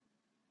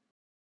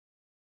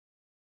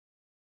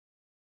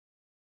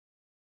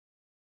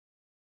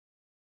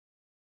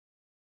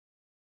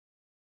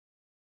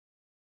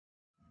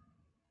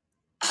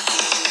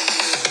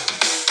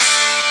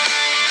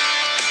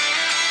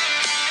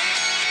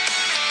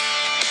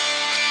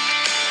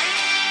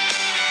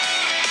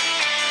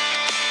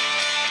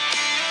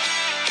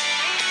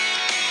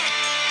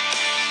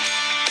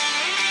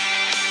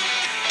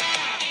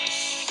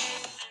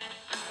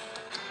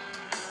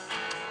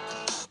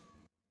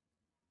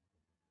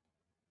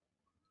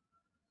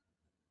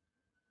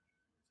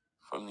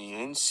From the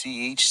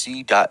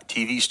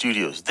NCHC.TV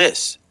studios,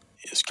 this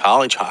is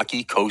College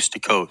Hockey Coast to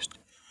Coast,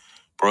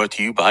 brought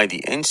to you by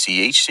the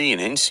NCHC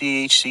and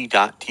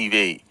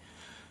NCHC.TV.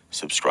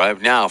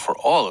 Subscribe now for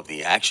all of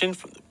the action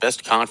from the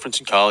best conference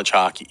in college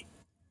hockey.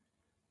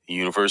 The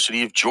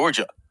University of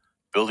Georgia,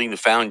 building the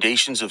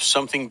foundations of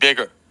something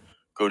bigger.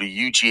 Go to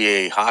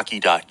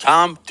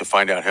UGAhockey.com to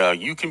find out how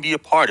you can be a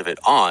part of it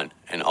on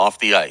and off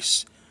the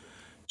ice.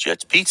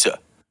 Jets Pizza.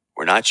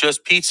 We're not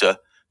just pizza.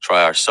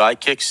 Try our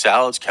sidekicks,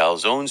 salads,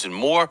 calzones, and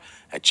more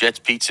at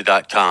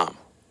jetspizza.com.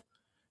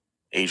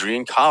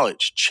 Adrian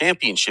College.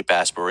 Championship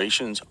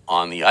aspirations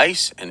on the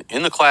ice and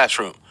in the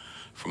classroom.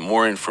 For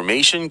more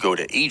information, go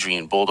to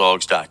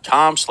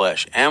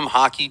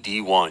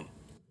adrianbulldogs.com/mhockeyd1.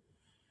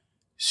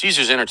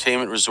 Caesars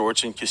Entertainment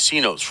Resorts and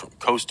Casinos from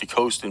coast to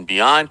coast and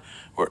beyond.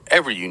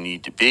 Wherever you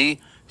need to be,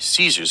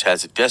 Caesars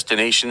has a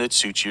destination that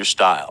suits your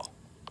style.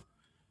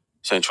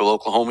 Central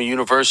Oklahoma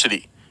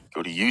University.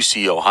 Go to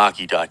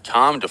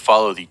UCOhockey.com to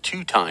follow the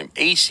two-time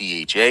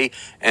ACHA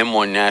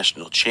M1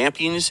 National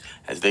Champions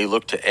as they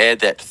look to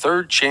add that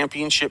third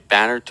championship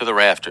banner to the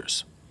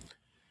rafters.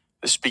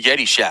 The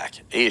Spaghetti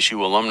Shack,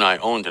 ASU alumni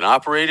owned and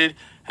operated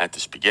at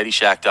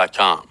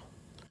thespaghettishack.com.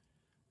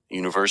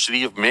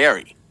 University of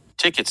Mary.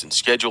 Tickets and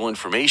schedule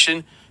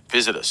information,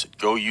 visit us at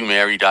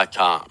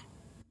goumary.com.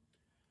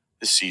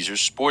 The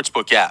Caesars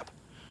Sportsbook app,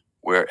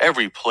 where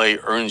every play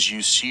earns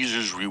you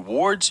Caesars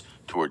rewards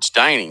towards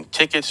dining,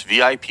 tickets,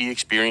 VIP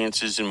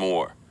experiences, and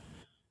more.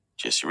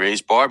 Jessie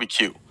Ray's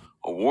Barbecue,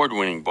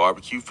 award-winning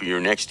barbecue for your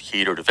next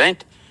catered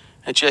event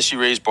at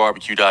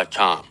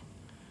jesseraysbarbecue.com.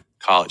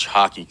 College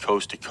Hockey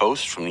Coast to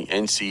Coast from the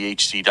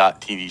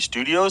NCHC.TV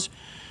studios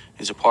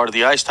is a part of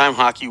the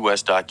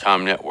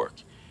IcetimeHockeyWest.com network.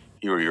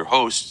 Here are your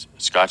hosts,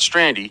 Scott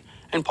Strandy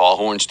and Paul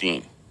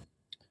Hornstein.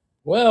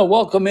 Well,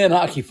 welcome in,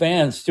 hockey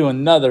fans, to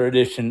another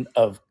edition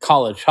of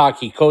College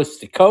Hockey Coast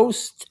to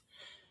Coast.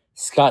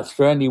 Scott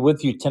Strandy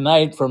with you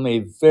tonight from a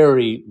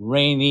very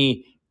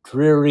rainy,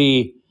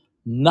 dreary,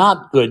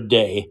 not good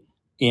day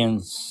in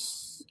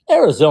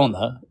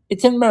Arizona.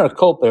 It's in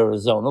Maricopa,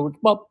 Arizona, which is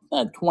about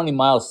 20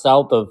 miles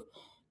south of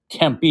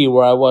Tempe,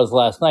 where I was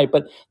last night.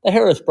 But the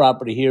Harris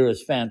property here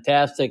is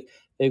fantastic.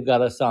 They've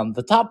got us on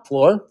the top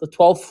floor, the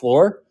 12th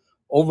floor,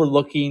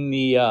 overlooking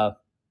the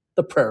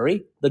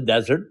prairie, the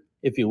desert,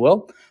 if you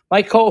will.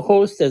 My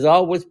co-host, as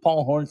always,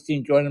 Paul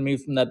Hornstein, joining me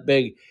from that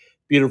big,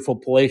 beautiful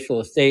palatial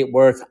estate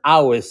where it's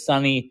always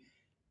sunny,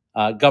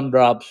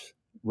 gumdrops,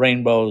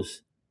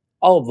 rainbows,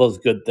 all of those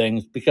good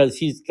things, because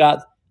he's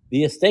got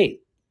the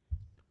estate.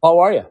 How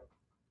are you?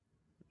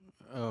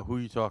 Who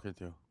are you talking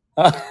to?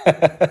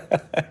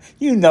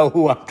 You know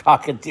who I'm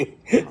talking to.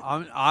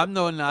 I'm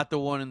not the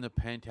one in the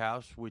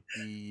penthouse with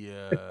the.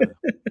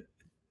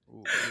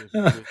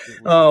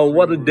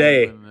 What a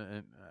day!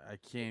 I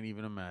can't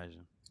even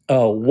imagine.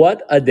 Oh,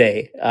 what a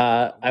day!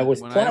 I was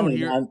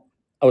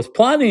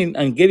planning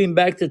on getting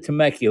back to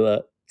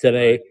Temecula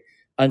today, right,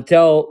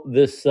 until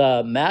this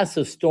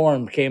massive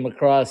storm came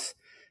across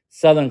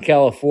Southern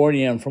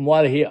California, and from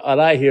what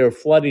I hear,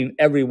 flooding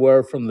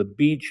everywhere from the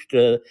beach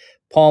to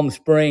Palm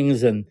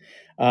Springs, and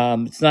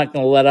it's not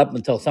going to let up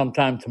until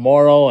sometime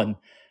tomorrow. And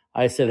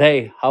I said,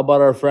 hey, how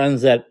about our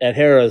friends at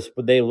Harris?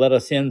 Would they let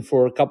us in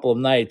for a couple of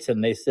nights?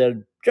 And they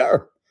said,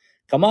 sure,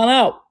 come on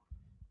out.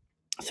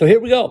 So here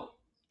we go.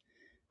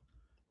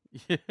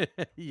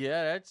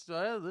 Yeah, that's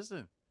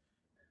listen.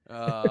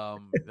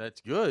 That's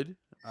good.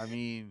 I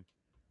mean,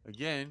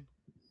 again,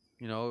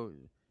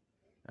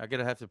 I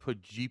gotta have to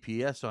put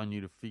GPS on you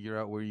to figure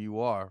out where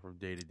you are from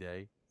day to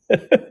day.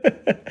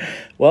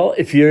 Well,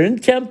 if you're in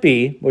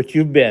Tempe, which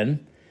you've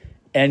been,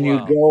 and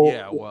you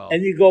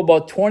go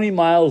about 20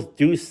 miles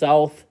due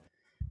south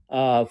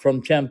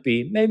from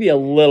Tempe, maybe a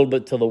little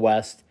bit to the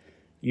west,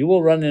 you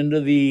will run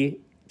into the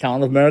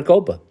town of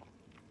Maricopa.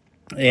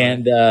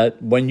 And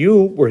when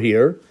you were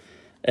here,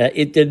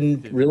 it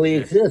didn't really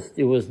exist.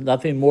 It was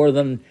nothing more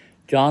than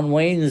John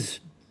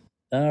Wayne's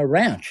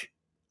ranch.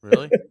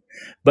 Really?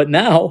 But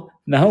now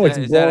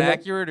is that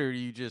accurate, or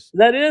you just?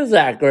 That is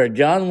accurate.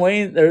 John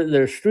Wayne.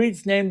 There's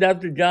streets named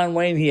after John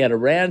Wayne. He had a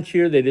ranch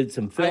here. They did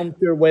some films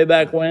here way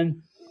back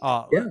when.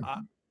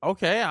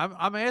 Okay.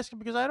 I'm asking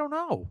because I don't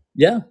know.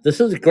 Yeah,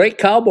 this is a great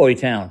cowboy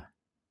town.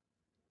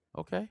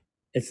 Okay.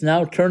 It's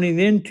now turning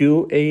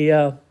into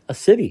a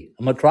city,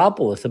 a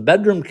metropolis, a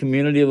bedroom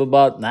community of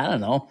about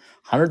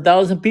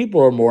 100,000 people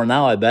or more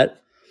now, I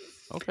bet.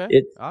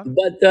 Okay.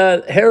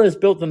 But Harris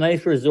built a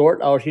nice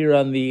resort out here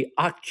on the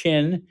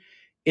Ak-Chin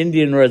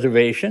Indian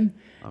Reservation.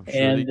 I'm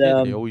sure they did.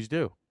 They always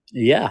do.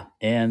 Yeah,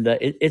 and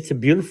it's a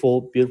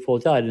beautiful, beautiful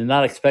hotel. I did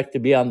not expect to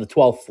be on the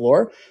 12th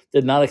floor.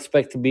 Did not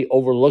expect to be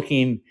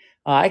overlooking.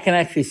 I can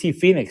actually see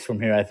Phoenix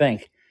from here, I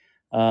think.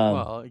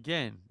 Well,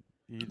 again,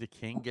 the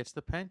king gets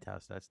the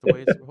penthouse. That's the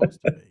way it's supposed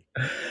to be.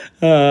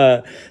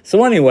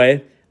 So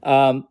anyway,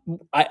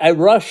 I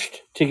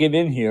rushed to get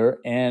in here,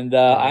 and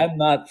I'm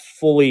not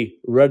fully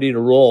ready to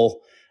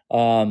roll.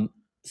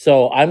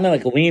 So I'm going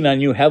to lean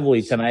on you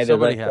heavily tonight.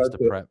 Somebody has to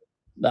prep.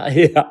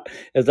 Yeah,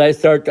 as I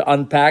start to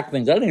unpack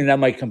things. I don't even have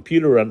my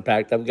computer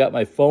unpacked. I've got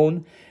my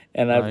phone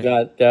and I've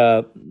Right.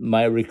 got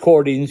my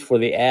recordings for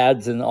the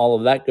ads and all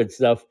of that good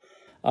stuff.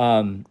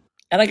 And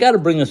I got to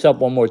bring this up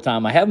one more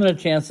time. I haven't had a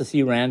chance to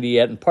see Randy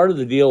yet, and part of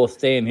the deal with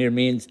staying here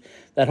means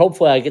that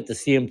hopefully I get to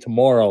see him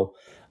tomorrow.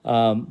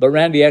 But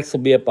Randy X will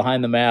be at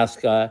Behind the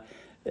Mask.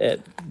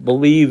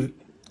 Believe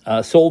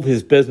sold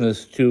his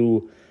business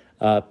to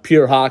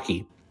Pure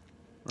Hockey.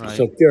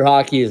 So Right. Pure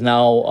Hockey is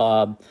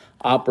now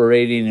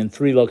operating in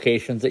 3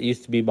 locations that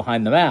used to be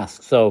Behind the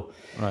Mask. So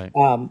Right.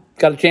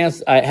 got a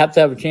chance. I have to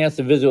have a chance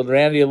to visit with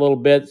Randy a little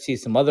bit, see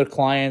some other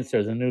clients.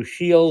 There's a new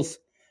Shields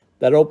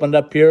that opened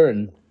up here,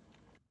 and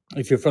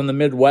if you're from the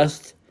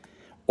Midwest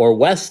or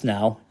West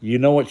now, you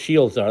know what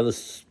Shields are, the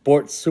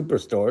sports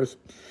superstores.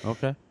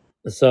 Okay.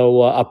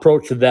 So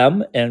approach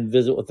them and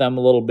visit with them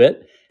a little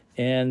bit,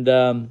 and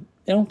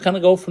kind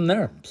of go from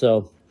there. So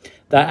All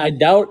that right.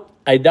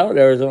 I doubt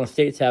Arizona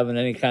State's having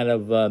any kind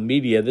of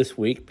media this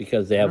week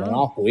because they have an No.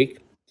 off week.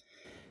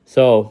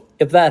 So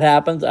if that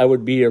happens, I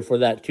would be here for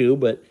that too.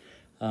 But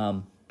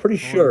pretty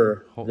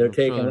sure they're I'm sure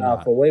taking they're it off.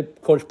 not. The way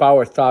Coach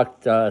Powers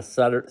talked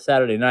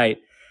Saturday night,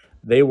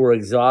 they were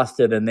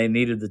exhausted and they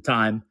needed the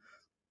time.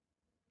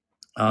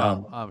 Oh,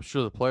 Um, I'm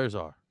sure the players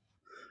are.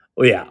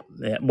 well, yeah.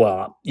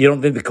 Well, you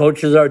don't think the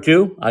coaches are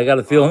too? I got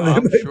a feeling they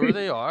I'm might sure be.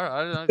 they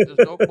are. There's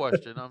no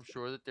question. I'm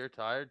sure that they're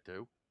tired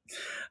too.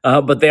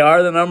 But they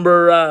are the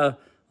number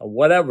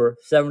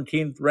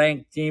 17th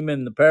ranked team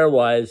in the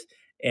pairwise,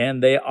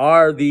 and they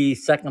are the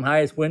second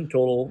highest win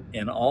total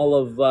in all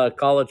of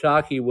college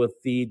hockey with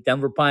the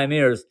Denver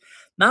Pioneers.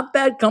 Not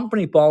bad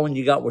company, Paul, when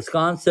you got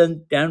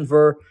Wisconsin,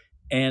 Denver,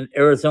 and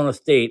Arizona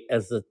State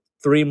as the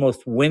 3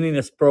 most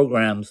winningest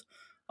programs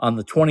on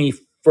the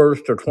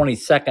 21st or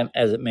 22nd,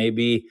 as it may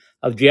be,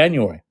 of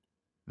January.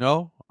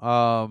 No.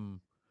 I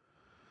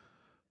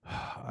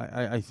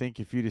think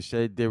if you'd have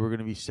said they were going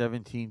to be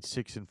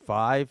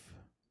 17-6-5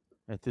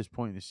 at this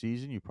point in the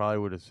season, you probably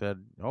would have said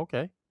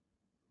okay.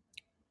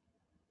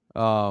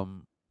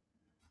 Um,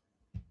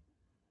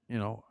 you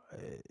know,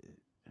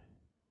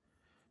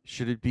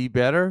 should it be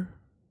better?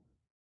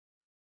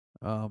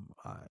 Um,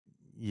 I,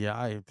 yeah,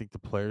 I think the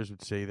players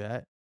would say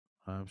that.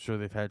 I'm sure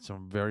they've had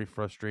some very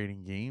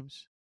frustrating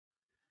games.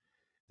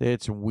 They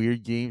had some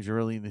weird games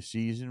early in the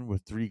season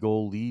with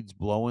 3-goal leads,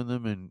 blowing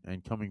them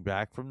and coming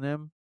back from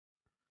them.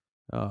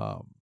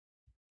 Um,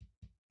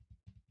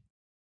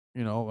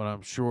 and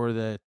I'm sure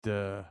that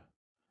a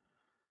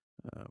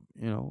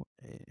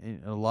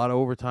lot of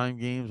overtime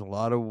games, a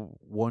lot of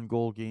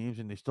 1-goal games,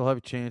 and they still have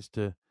a chance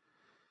to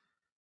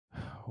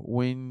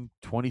win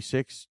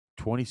 26,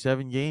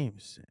 27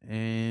 games.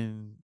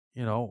 And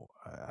I don't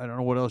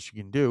know what else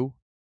you can do.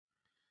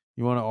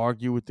 You want to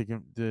argue with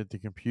the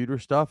computer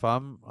stuff?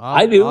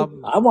 I do.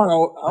 I'm. I want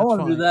to. I That's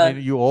want to do fine. I that. know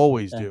you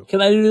always do.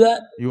 Can I do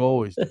that? You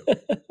always do.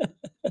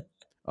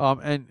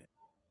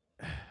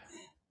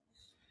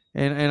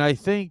 And I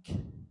think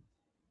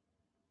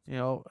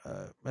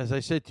as I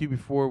said to you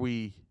before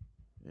we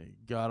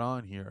got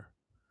on here,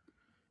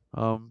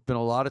 been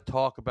a lot of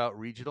talk about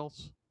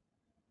regionals.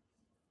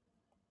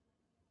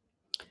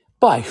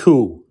 By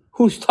who?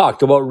 Who's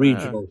talked about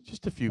regionals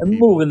Just a few and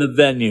people. moving the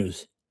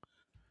venues?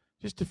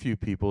 Just a few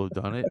people have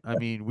done it. I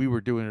mean, we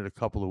were doing it a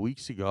couple of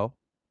weeks ago.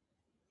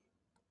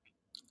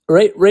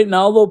 Right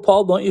now, though,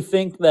 Paul, don't you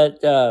think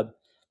that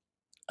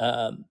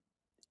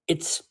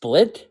it's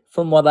split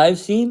from what I've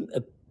seen?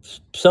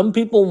 Some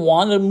people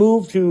want to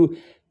move to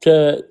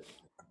to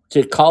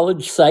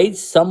college sites.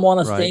 Some want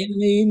to stay Right. in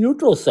the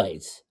neutral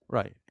sites.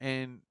 Right.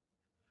 And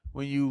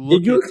when you Did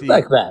look you at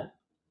expect that?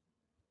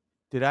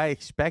 did I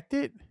expect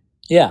it?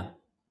 Yeah.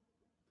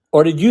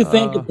 Or did you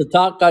think if Uh, the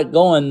talk got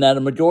going that a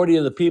majority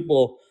of the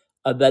people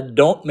that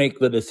don't make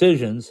the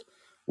decisions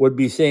would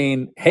be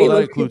saying, well, "Hey, that let's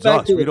get includes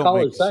back us. to We the don't make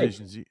college sites"?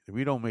 decisions.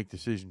 We don't make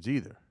decisions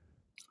either.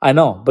 I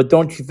know, but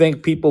don't you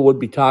think people would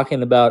be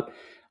talking about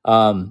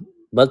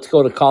let's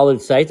go to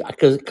college sites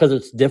because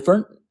it's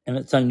different and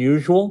it's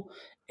unusual,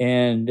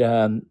 and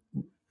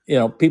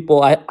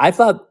people. I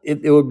thought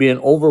it would be an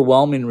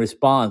overwhelming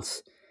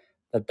response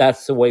that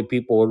that's the way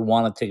people would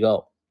want it to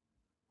go.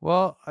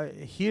 Well,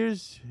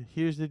 here's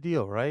the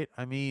deal, right?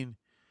 I mean,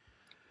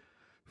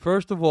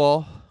 first of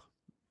all,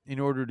 in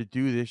order to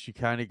do this, you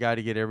kind of got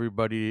to get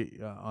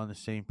everybody on the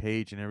same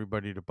page and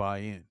everybody to buy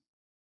in.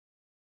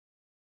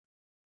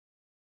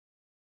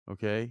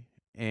 Okay,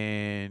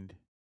 and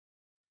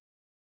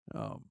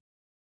um,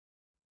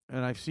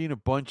 I've seen a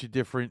bunch of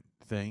different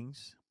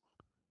things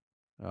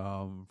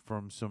from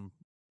some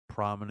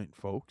prominent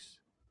folks.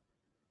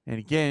 And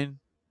again,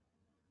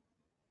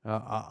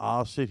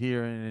 I'll sit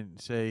here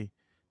and say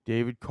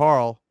David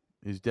Carl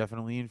is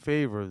definitely in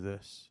favor of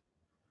this.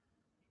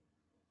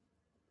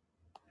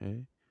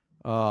 Okay,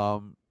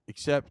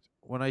 except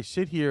when I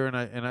sit here and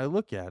I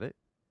look at it,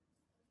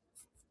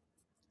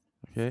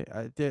 okay,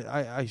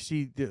 I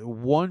see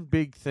one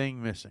big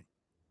thing missing.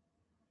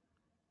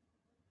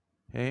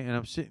 Okay, and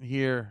I'm sitting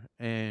here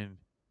and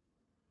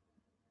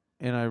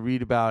I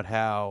read about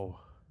how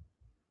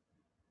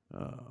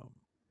um,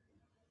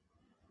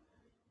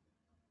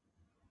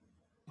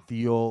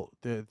 the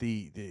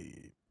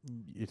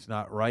it's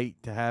not right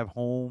to have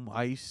home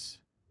ice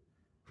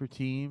for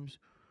teams,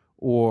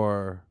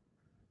 or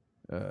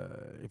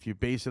if you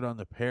base it on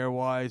the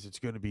pairwise, it's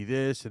going to be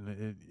this,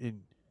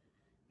 and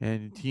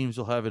teams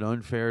will have an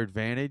unfair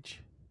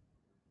advantage.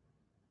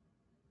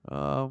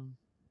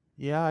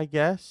 Yeah, I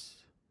guess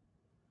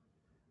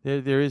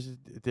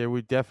there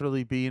would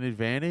definitely be an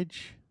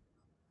advantage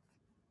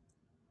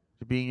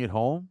to being at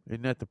home.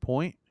 Isn't that the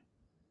point?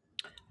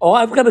 Oh,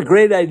 I've got a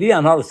great idea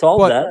on how to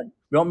solve that.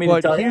 You want me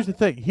to tell here's you? the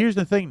thing. Here's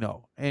the thing,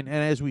 though, and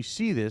as we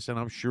see this, and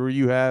I'm sure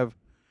you have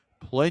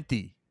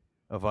plenty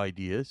of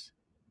ideas.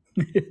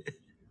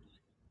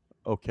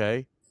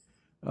 Okay.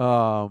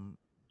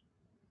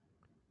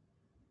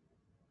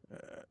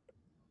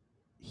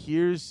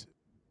 Here's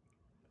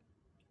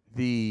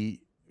the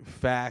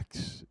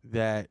facts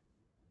that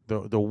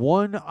the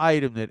one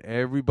item that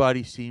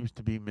everybody seems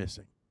to be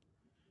missing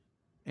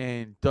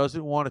and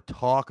doesn't want to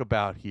talk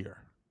about here.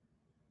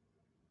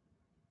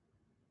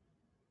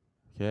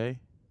 Okay.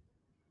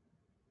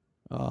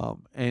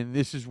 And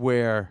this is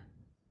where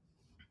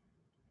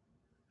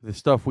the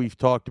stuff we've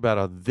talked about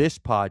on this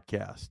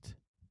podcast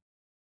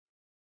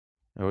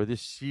or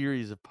this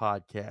series of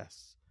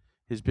podcasts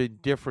has been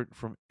different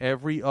from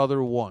every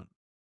other one.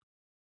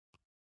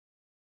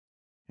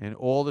 And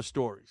all the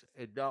stories.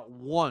 And not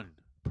one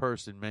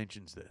person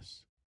mentions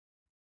this.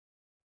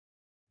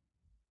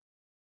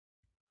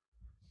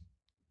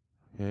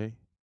 Okay?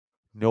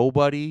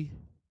 Nobody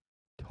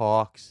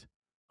talks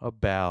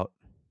about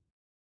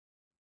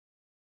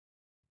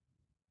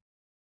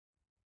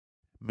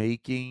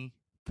making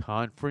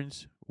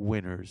conference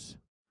winners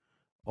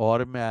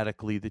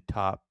automatically the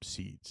top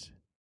seeds.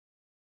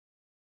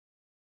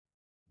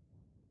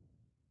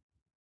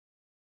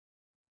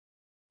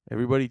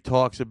 Everybody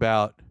talks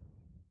about,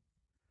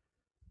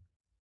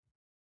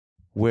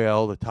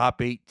 well, the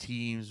top 8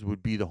 teams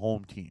would be the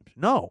home teams.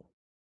 No.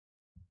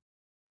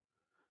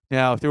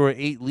 Now, if there were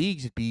 8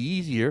 leagues, it'd be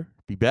easier,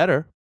 be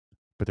better,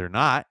 but they're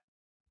not.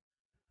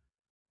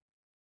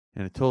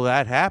 And until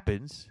that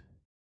happens,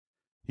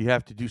 you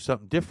have to do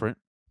something different.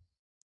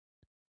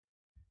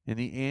 And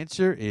the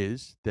answer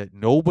is that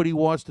nobody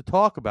wants to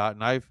talk about,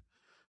 and I've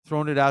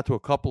thrown it out to a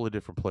couple of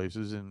different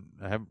places, and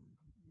I haven't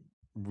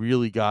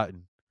really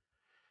gotten,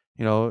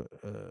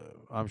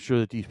 I'm sure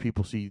that these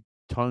people see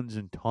tons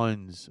and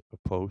tons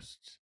of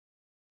posts.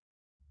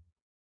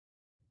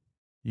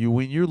 You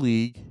win your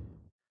league,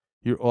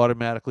 you're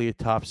automatically a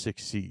top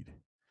 6 seed.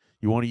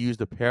 You want to use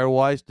the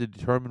pairwise to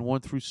determine 1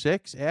 through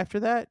 6 after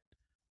that?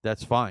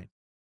 That's fine.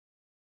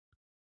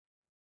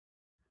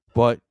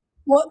 But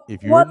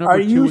if you're what are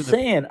number 2 you in the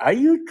saying? Are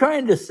you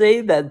trying to say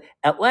that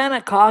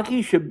Atlantic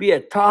Hockey should be a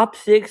top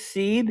 6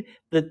 seed?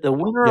 That the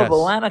winner of Yes.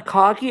 Atlantic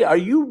Hockey? Are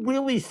you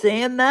really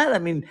saying that? I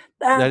mean,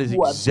 that's is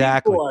what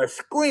exactly people are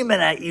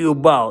screaming at you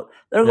about.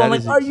 They're That going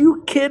is like, "Are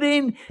you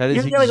kidding? that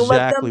is You're gonna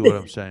let exactly them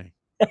what I'm saying.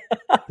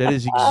 That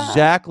is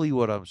exactly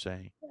what I'm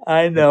saying.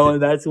 I know,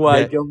 and that's why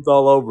I that- jumped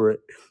all over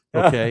it.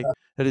 Okay?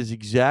 That is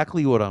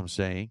exactly what I'm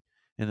saying.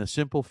 And the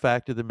simple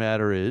fact of the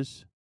matter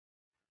is,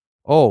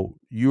 oh,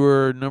 you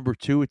were number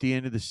 2 at the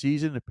end of the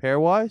season at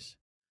pairwise?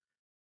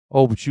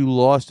 Oh, but you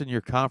lost in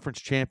your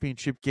conference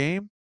championship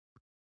game?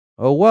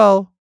 Oh,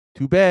 well,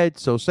 too bad,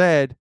 so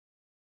sad.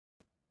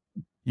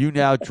 You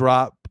now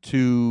drop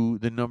to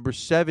the number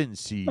 7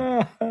 seed.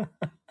 I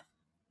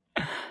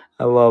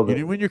love You it.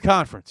 didn't win your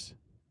conference.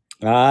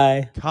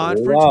 I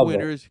Conference love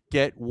winners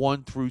get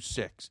 1 through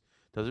 6.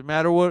 Doesn't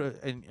matter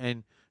what,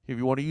 and if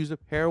you want to use a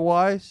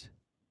pairwise,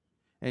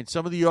 and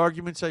some of the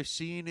arguments I've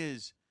seen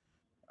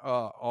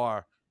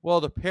are, well,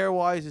 the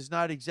pairwise is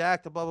not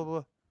exact, blah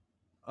blah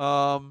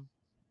blah.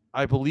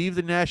 I believe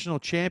the national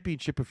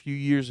championship a few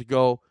years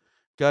ago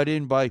got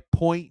in by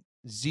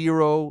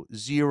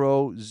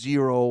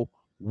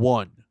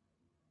 0.0001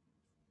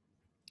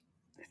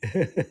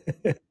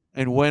 it.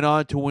 and went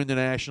on to win the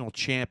national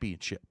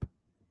championship.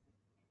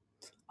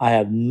 I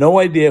have no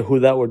idea who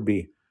that would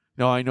be.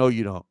 No, I know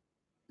you don't.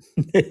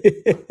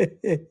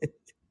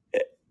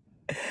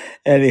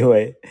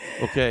 Anyway.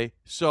 Okay,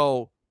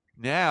 so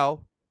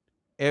now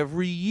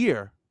every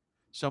year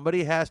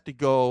somebody has to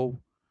go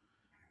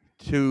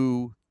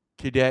to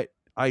Cadet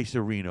Ice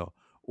Arena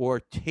or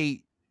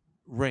Tate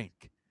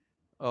Rink,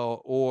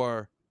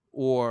 or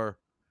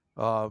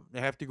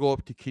they have to go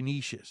up to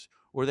Canisius,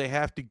 or they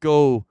have to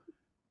go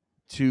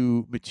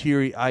to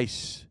Metairie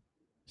Ice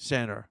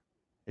Center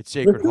at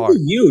Sacred Heart.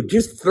 You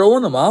just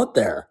throwing them out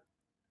there.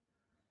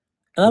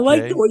 And I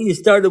like the way you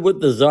started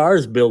with the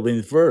Czars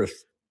building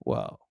first.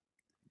 Well,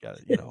 got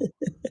it,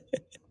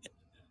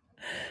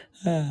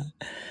 All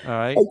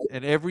right.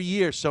 And every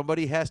year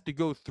somebody has to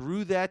go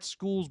through that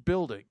school's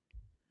building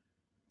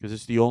because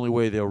it's the only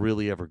way they'll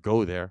really ever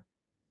go there.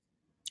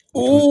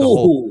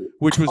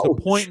 Which was the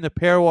point in the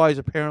pairwise,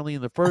 apparently,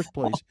 in the first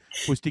place,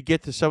 was to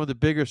get to some of the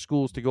bigger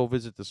schools to go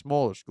visit the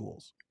smaller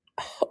schools.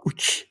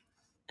 Ouch.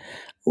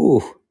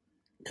 Ooh.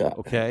 God.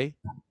 Okay.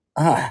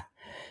 I'm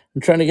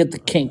trying to get the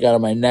kink out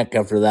of my neck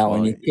after that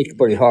one. You kicked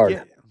pretty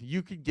hard.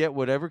 You can get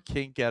whatever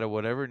kink out of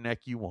whatever neck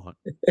you want.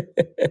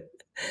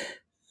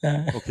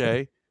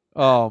 Okay.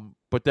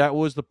 But that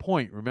was the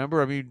point.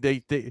 Remember? I mean,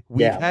 we've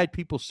Yeah. had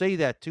people say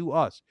that to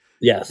us.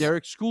 Yes.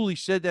 Derek Schooley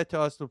said that to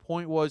us. The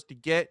point was to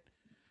get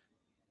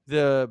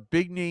the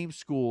big name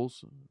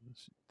schools,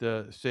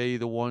 the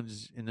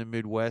ones in the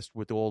Midwest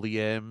with all the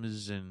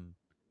M's and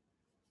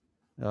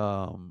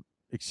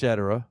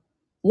etc.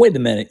 Wait a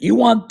minute. You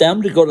want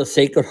them to go to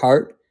Sacred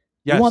Heart?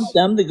 Yes. You want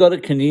them to go to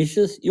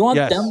Canisius? You want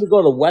Yes. them to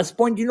go to West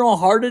Point? Do you know how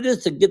hard it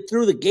is to get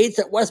through the gates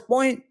at West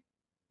Point?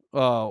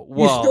 Well,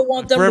 You still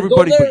want them for to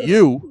go everybody there? but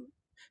you.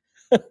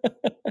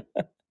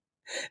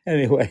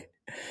 Anyway.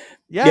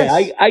 Yes. Yeah,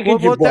 I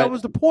get your point. That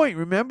was the point,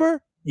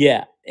 remember?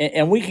 Yeah,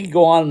 and we can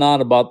go on and on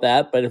about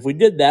that, but if we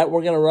did that,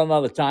 we're going to run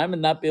out of time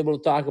and not be able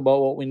to talk about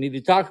what we need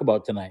to talk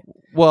about tonight.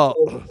 Well,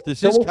 we'll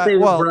save it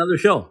for another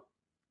show.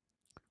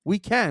 We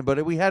can,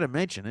 but we had to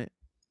mention it.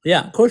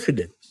 Yeah, of course we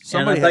did.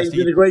 Somebody and I thought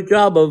you did a great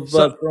job of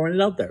throwing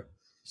it out there.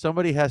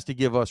 Somebody has to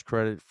give us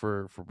credit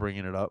for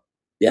bringing it up.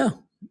 Yeah,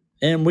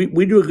 and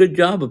we do a good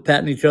job of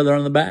patting each other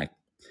on the back.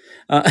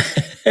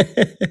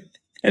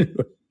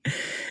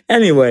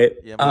 Anyway,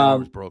 yeah, my arm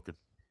was broken.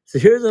 So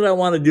here's what I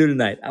want to do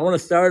tonight. I want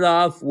to start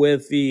off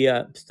with the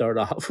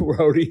we're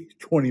already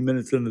 20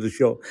 minutes into the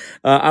show.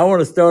 I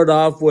want to start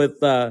off with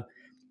the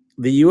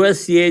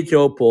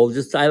USCHO poll.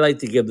 I like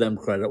to give them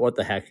credit. What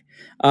the heck?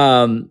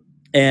 And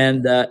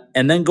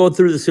then go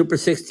through the Super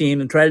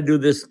 16 and try to do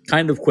this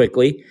kind of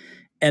quickly,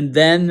 and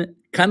then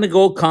kind of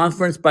go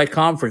conference by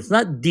conference,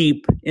 not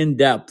deep in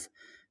depth,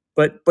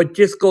 but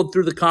just go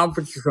through the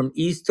conferences from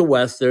east to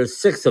west. There's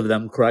 6 of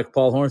them, correct,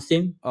 Paul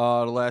Hornstein?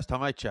 The last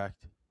time I checked.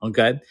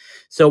 Okay,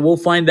 so we'll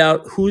find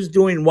out who's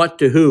doing what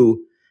to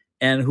who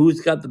and who's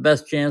got the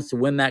best chance to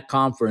win that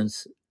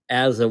conference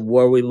as of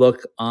where we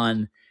look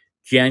on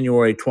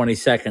January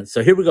 22nd.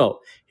 So here we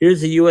go.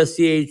 Here's the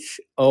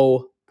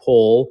USCHO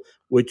poll,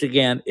 which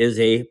again is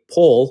a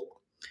poll.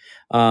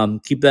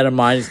 Keep that in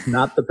mind. It's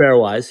not the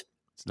pairwise.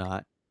 It's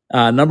not.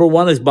 Number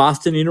 1 is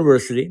Boston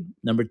University.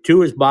 Number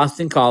 2 is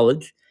Boston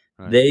College.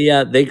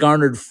 Right. They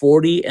garnered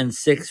 40 and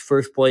 6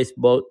 first place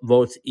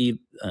votes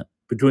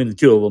between the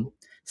two of them.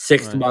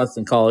 6 to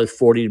Boston College,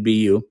 40 to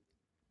BU.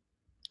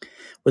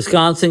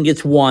 Wisconsin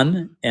gets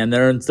 1, and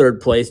they're in 3rd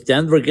place.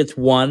 Denver gets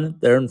 1,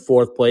 they're in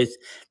 4th place.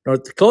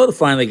 North Dakota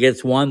finally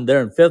gets 1,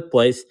 they're in 5th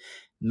place.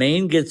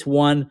 Maine gets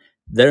 1,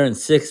 they're in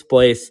 6th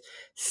place.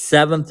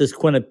 7th is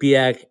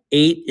Quinnipiac.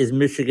 8 is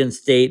Michigan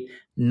State.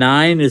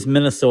 9 is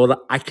Minnesota.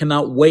 I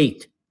cannot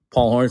wait,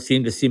 Paul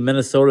Hornstein, to see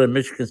Minnesota and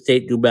Michigan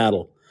State do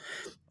battle.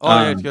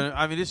 Oh, it's gonna.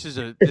 I mean, this is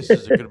going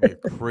to be a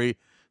crazy.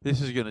 This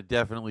is going to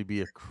definitely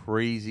be a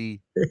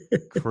crazy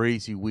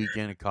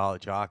weekend of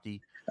college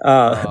hockey.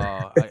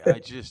 I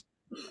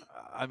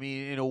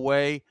mean, in a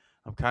way,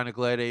 I'm kind of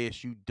glad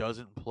ASU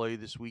doesn't play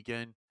this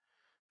weekend,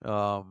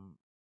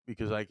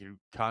 because I can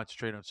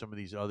concentrate on some of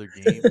these other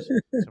games,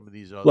 some of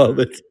these other. Love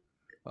it.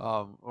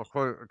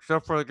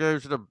 Except for the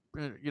games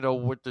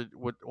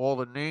with all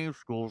the name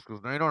schools,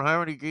 because they don't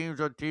have any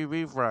games on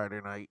TV Friday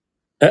night.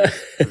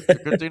 It's a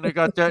good thing they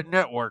got that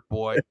network,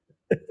 boy.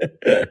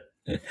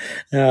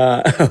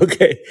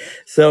 Okay,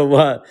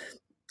 so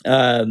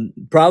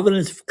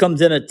Providence comes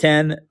in at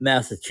 10,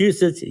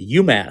 Massachusetts,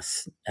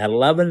 UMass at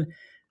 11,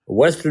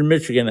 Western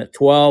Michigan at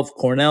 12,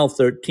 Cornell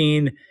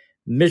 13,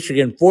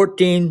 Michigan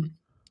 14,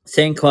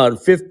 St.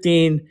 Cloud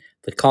 15,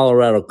 the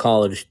Colorado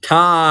College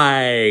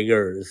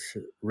Tigers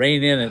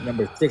reign in at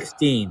number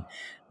 16,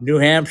 New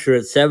Hampshire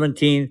at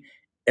 17,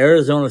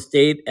 Arizona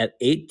State at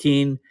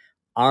 18,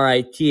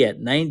 RIT at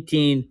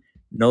 19,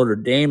 Notre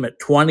Dame at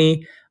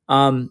 20.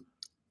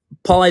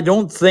 Paul, I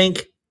don't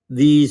think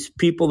these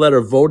people that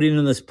are voting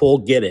in this poll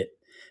get it,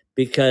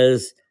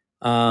 because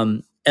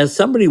as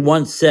somebody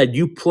once said,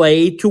 you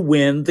play to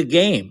win the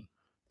game.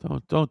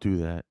 Don't do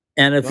that.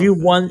 And if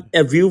you've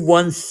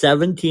won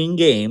 17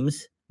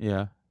 games,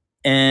 yeah,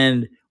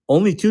 and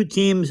only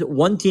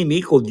one team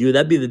equaled you,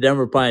 that'd be the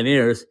Denver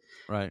Pioneers,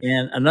 right?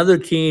 And another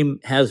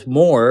team has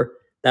more,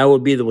 that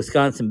would be the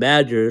Wisconsin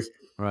Badgers,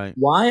 right?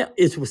 Why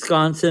is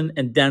Wisconsin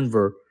and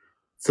Denver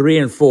 3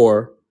 and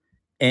 4?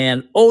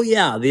 And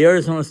the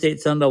Arizona State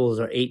Sun Devils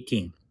are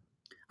 18.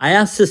 I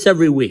ask this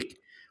every week.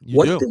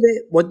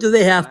 What do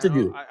they have to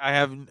do? I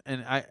have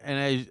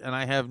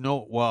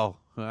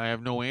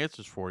no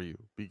answers for you,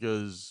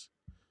 because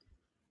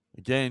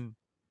again,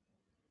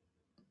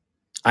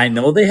 I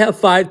know they have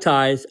 5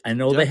 ties. I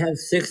know they have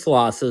 6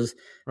 losses,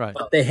 right?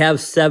 But they have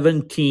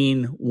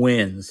 17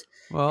 wins.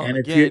 Well, and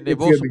again,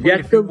 they've also played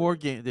a few more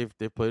games.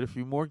 They've played a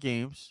few more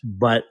games.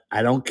 But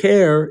I don't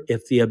care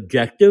if the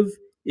objective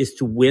is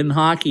to win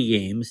hockey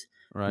games.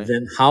 Right.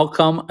 Then how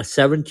come a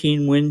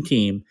 17-win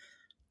team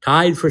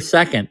tied for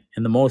second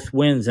in the most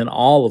wins in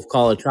all of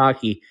college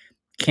hockey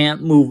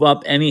can't move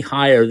up any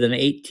higher than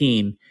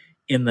 18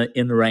 in the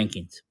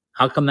rankings?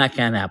 How come that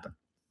can't happen?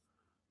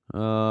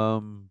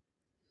 You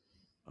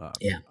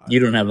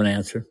don't have an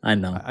answer. I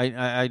know.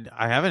 I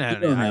haven't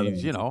had any.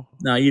 You know.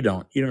 No, you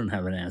don't. You don't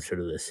have an answer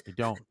to this. You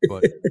don't.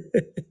 But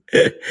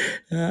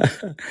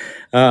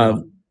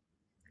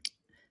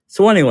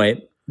so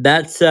anyway,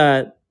 that's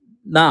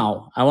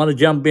now I want to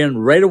jump in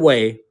right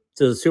away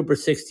to the Super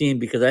 16,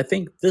 because I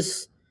think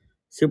this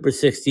Super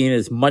 16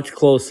 is much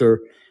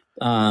closer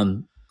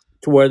to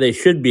where they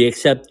should be,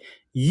 except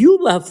you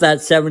left that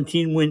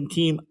 17-win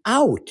team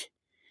out.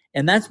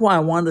 And that's why I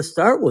wanted to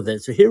start with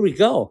it. So here we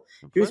go.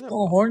 Here's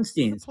Paul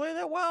Hornstein's. Play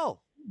that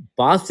well.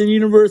 Boston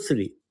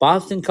University,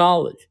 Boston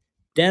College,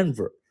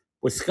 Denver,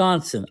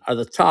 Wisconsin are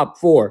the top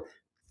four.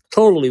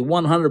 Totally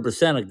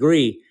 100%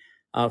 agree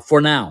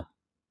for now.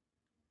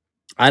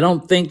 I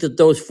don't think that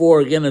those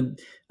four are going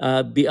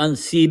to be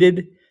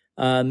unseated.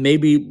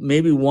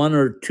 Maybe one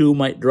or two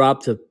might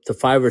drop to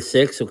 5 or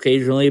 6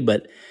 occasionally,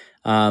 but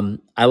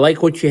I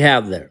like what you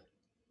have there.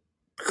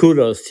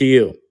 Kudos to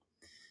you.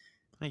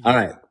 Thank you. All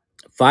right,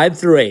 5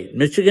 through 8,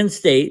 Michigan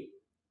State,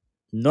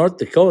 North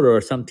Dakota,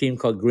 or some team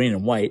called Green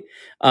and White,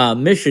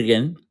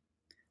 Michigan,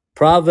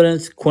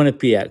 Providence,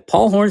 Quinnipiac.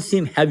 Paul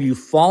Hornstein, have you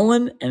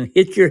fallen and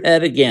hit your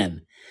head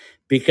again?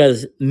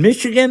 Because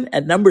Michigan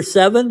at number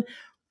 7,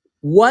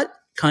 what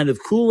kind of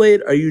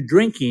Kool-Aid are you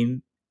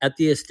drinking at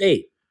the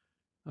estate?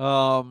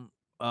 I'm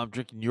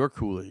drinking your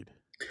Kool-Aid.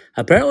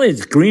 Apparently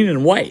it's green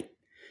and white.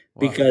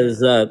 Wow.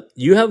 Because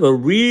you have a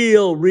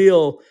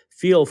real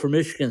feel for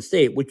Michigan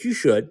State, which you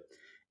should,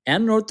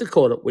 and North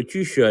Dakota, which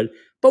you should.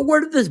 But where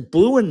did this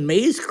blue and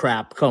maize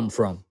crap come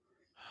from?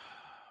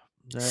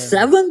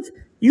 7th?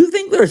 You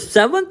think they're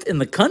 7th in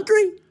the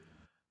country?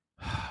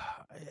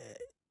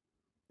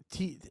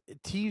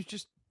 Teams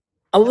just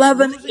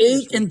 11,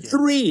 8, and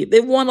 3.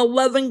 They've won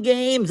 11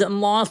 games and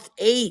lost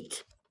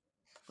 8.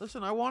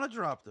 Listen, I want to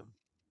drop them.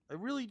 I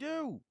really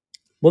do.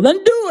 Well,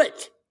 then do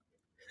it.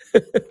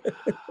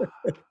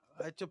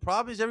 The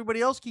problem is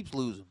everybody else keeps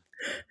losing.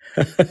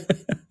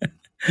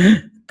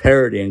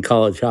 Parody in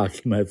college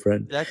hockey, my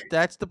friend.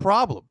 That's the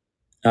problem.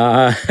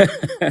 Number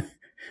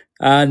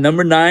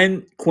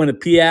 9,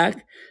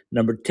 Quinnipiac.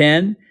 Number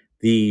 10,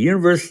 the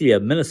University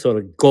of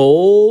Minnesota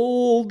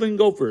Golden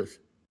Gophers.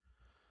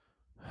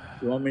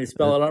 You want me to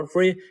spell it out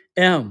for you?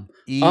 Effing.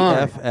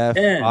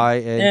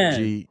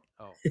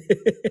 Oh.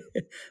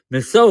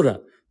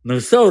 Minnesota.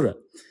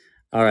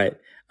 All right.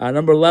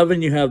 Number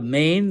 11, you have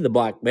Maine, the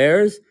Black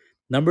Bears.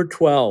 Number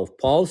 12,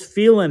 Paul's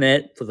feeling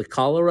it for the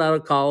Colorado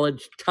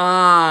College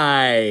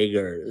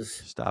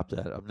Tigers. Stop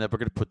that. I'm never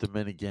going to put them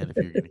in again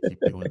if you're going to keep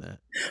doing that.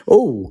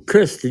 Oh,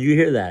 Chris, did you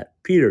hear that?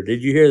 Peter,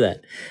 did you hear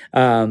that?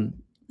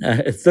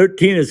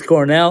 13 is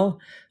Cornell.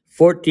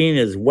 14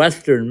 is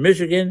Western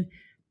Michigan.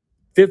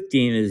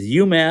 15 is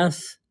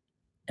UMass.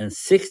 And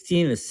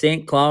 16 is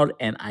St. Cloud.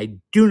 And I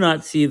do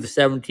not see the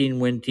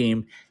 17-win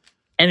team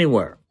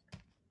anywhere.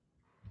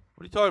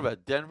 What are you talking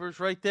about? Denver's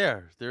right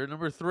there. They're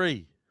number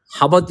 3.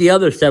 How about the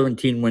other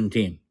 17-win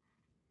team?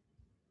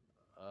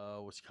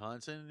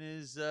 Wisconsin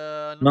is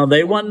no,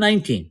 they 4. Won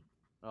 19.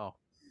 Oh.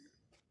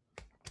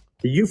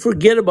 Did you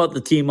forget about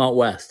the team out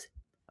west?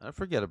 I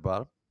forget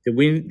about Do them.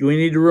 we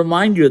need to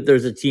remind you that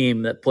there's a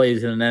team that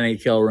plays in an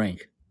NHL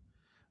rink?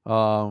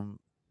 No.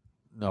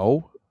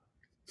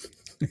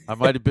 I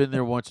might have been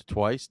there once or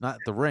twice, not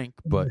at the rink,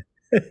 but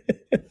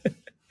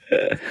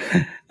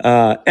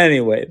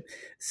anyway,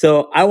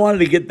 so I wanted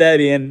to get that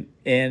in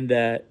and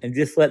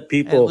just let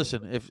people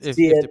listen. If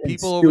the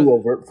people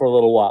over it for a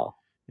little while,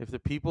 if the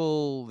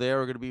people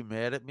there are going to be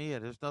mad at me,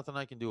 there's nothing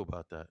I can do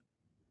about that.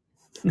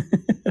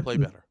 Play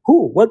better.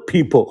 Who? What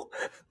people?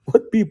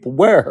 What people?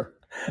 Where?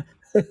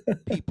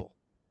 People.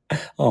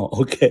 Oh,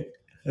 okay.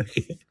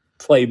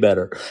 Play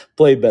better.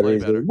 Play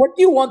better. What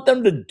do you want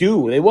them to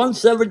do? They won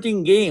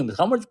 17 games.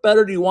 How much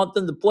better do you want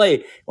them to play?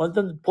 You want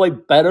them to play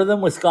better than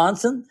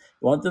Wisconsin?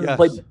 You want them to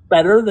play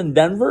better than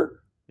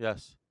Denver?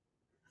 Yes.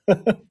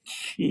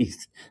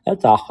 Jeez,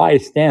 that's a high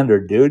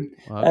standard, dude.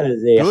 That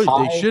is a good.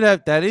 High they should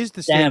have. That is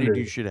the standard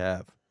you should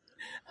have.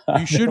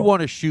 You should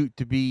want to shoot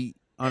to be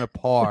on a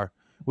par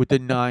with the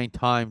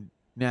 9-time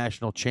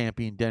national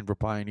champion Denver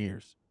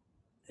Pioneers.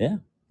 Yeah,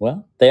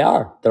 well, they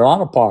are. They're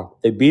on a par.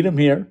 They beat them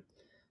here.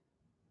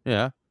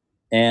 Yeah.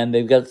 And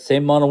they've got the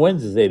same amount of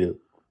wins as they do.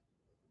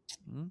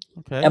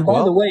 Okay. And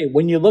by the way,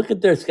 when you look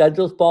at their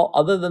schedules, Paul,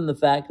 other than the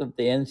fact that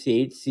the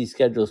NCHC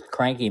schedule is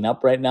cranking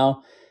up right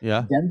now,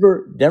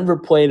 Denver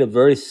played a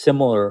very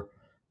similar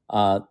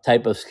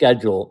type of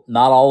schedule.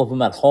 Not all of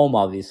them at home,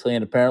 obviously,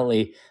 and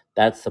apparently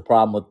that's the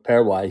problem with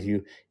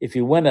pairwise. If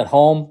you win at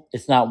home,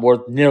 it's not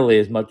worth nearly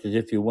as much as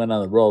if you win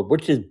on the road,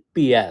 which is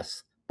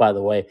BS. By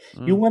the way,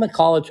 you win a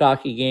college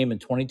hockey game in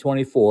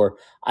 2024.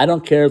 I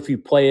don't care if you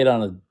play it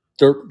on a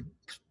dirt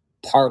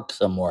park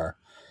somewhere.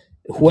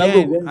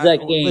 Whoever wins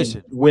that game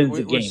wins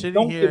the game.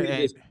 Don't give me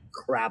this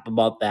crap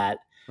about that.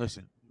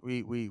 Listen,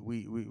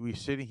 we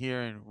sitting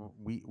here and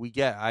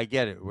I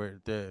get it.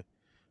 Where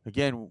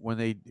when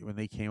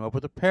they came up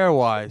with the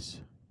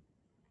pairwise,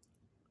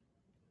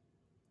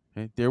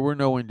 there were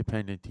no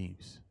independent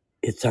teams.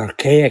 It's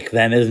archaic,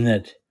 then, isn't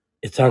it?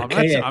 It's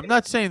archaic. I'm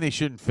not saying they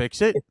shouldn't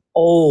fix it. It's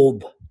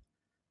old.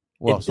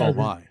 Well, so am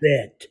I.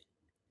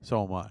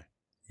 So am I.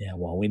 Yeah,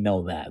 well, we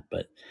know that,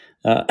 but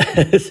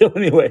so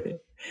anyway,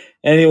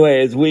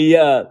 as we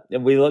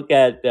look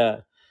at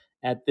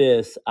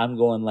this, I'm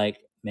going like,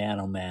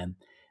 man, oh man,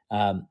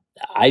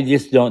 I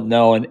just don't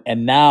know.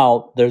 And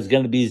now there's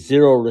going to be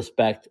zero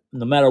respect.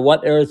 No matter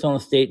what Arizona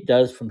State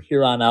does from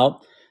here on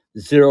out,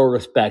 zero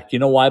respect. You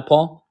know why,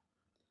 Paul?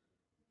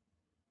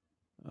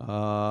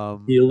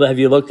 Have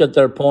you looked at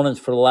their opponents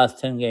for the last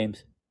 10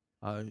 games?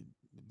 Go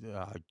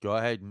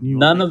ahead. You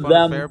want to make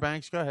fun of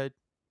Fairbanks? Go ahead.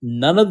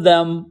 None of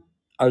them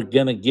are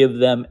going to give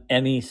them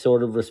any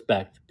sort of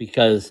respect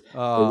because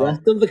the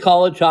rest of the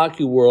college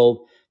hockey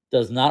world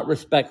does not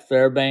respect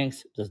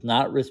Fairbanks, does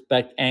not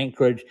respect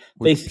Anchorage.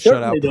 They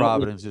shut out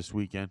Providence this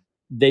weekend.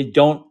 They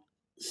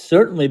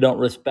certainly don't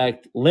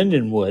respect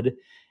Lindenwood,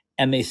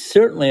 and they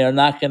certainly are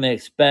not going to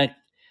expect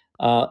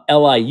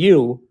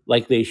LIU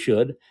like they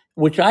should,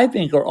 which I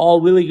think are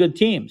all really good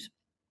teams.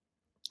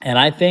 And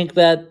I think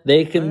that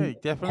they can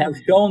have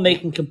shown they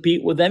can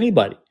compete with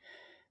anybody.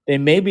 They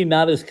may be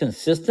not as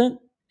consistent,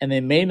 and they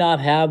may not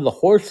have the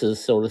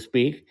horses, so to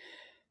speak.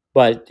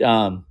 But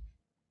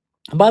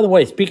by the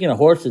way, speaking of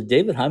horses,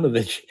 David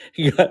Heimovich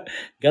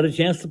got a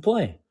chance to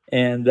play,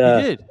 and he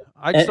did.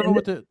 I just don't know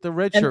what the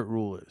red shirt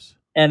rule is.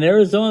 And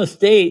Arizona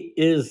State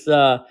is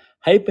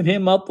hyping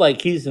him up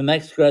like he's the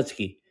next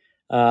Gretzky.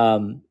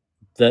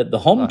 The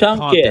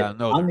hometown kid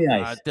on the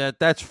ice.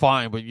 That's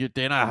fine, but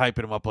they're not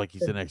hyping him up like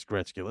he's the next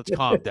Gretzky. Let's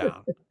calm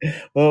down.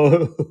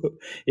 Well,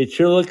 it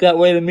sure looked that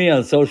way to me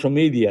on social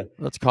media.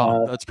 Let's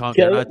calm down.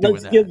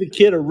 Let's give the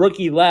kid a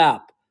rookie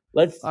lap.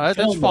 That's fine.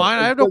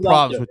 I have no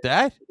problems with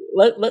that.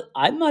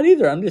 I'm not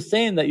either. I'm just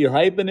saying that you're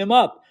hyping him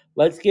up.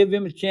 Let's give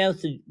him a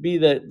chance to be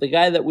the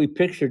guy that we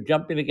pictured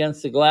jumping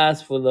against the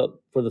glass for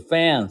the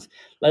fans.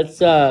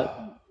 Let's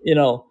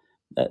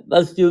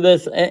let's do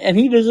this, and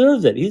he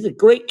deserves it. He's a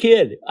great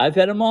kid. I've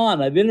had him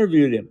on. I've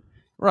interviewed him.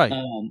 Right.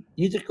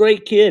 He's a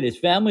great kid. His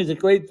family's a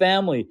great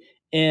family,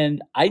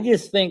 and I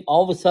just think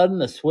all of a sudden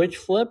the switch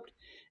flipped,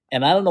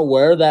 and I don't know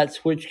where that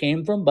switch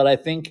came from, but I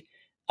think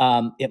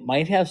it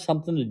might have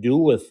something to do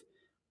with,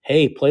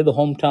 hey, play the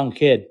hometown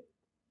kid.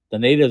 The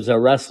natives are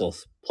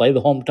restless. Play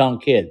the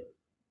hometown kid.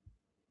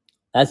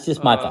 That's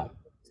just my thought.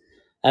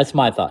 That's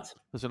my thoughts.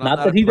 Listen,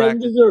 not that he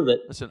doesn't deserve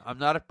it. Listen, I'm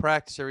not at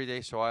practice every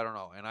day, so I don't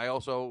know. And I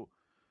also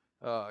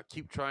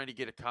keep trying to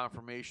get a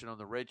confirmation on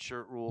the red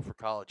shirt rule for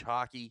college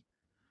hockey.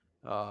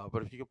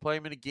 But if you can play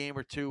him in a game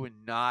or two and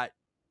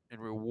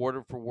reward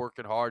him for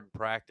working hard in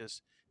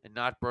practice and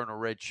not burn a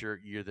red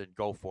shirt year, then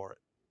go for it.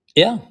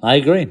 Yeah, I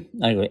agree.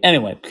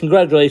 Anyway,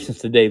 congratulations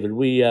to David.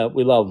 We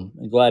love him.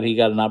 I'm glad he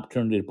got an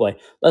opportunity to play.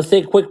 Let's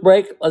take a quick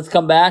break. Let's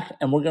come back,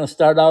 and we're going to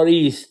start out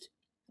east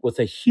with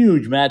a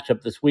huge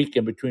matchup this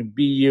weekend between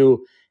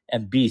BU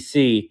and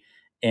BC.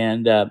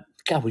 And,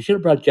 God, we should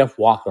have brought Jeff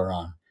Walker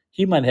on.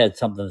 He might have had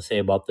something to say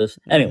about this.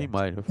 Anyway. He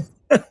might have.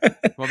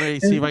 Well, maybe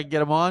see if I can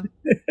get him on.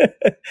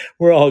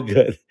 We're all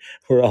good.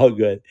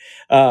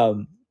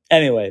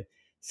 Anyway,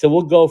 so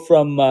we'll go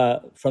from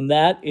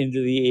that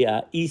into the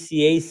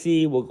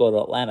ECAC. We'll go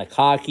to Atlantic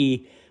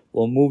Hockey.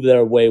 We'll move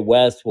their way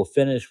west. We'll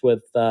finish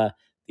with the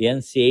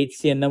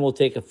NCHC, and then we'll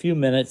take a few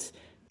minutes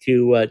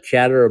to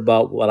chatter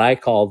about what I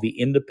call the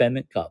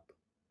Independent Cup.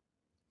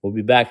 We'll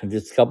be back in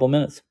just a couple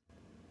minutes.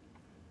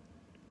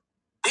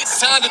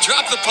 It's time to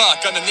drop the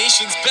puck on the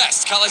nation's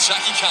best college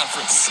hockey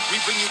conference. We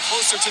bring you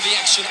closer to the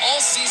action all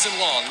season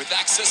long with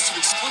access to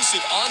exclusive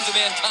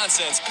on-demand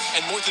content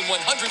and more than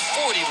 140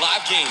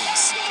 live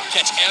games.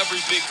 Catch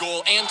every big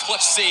goal and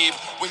clutch save.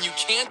 When you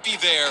can't be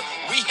there,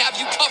 we have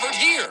you covered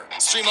here.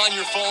 Stream on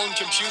your phone,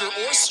 computer,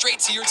 or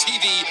straight to your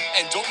TV,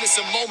 and don't miss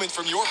a moment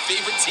from your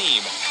favorite team.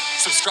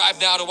 Subscribe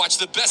now to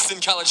watch the best in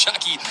college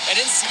hockey at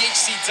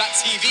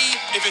NCHC.tv.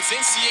 If it's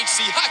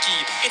NCHC hockey,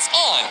 it's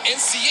on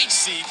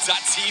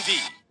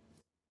NCHC.tv.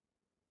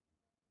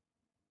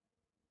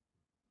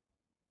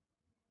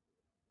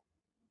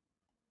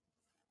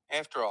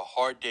 After a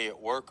hard day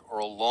at work or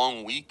a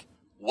long week,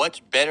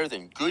 what's better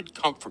than good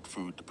comfort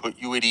food to put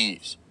you at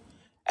ease?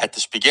 At the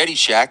Spaghetti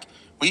Shack,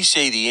 we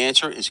say the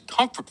answer is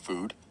comfort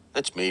food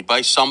that's made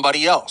by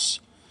somebody else.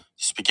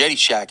 The Spaghetti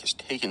Shack has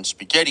taken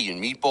spaghetti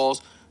and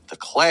meatballs, the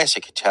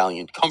classic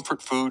Italian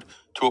comfort food,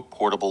 to a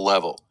portable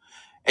level.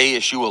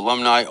 ASU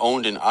alumni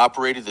owned and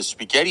operated, the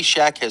Spaghetti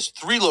Shack has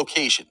 3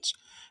 locations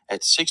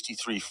at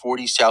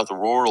 6340 South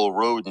Aurora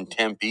Road in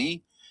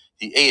Tempe,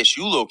 the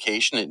ASU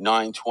location at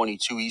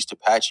 922 East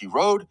Apache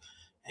Road,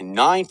 and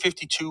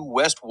 952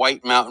 West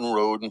White Mountain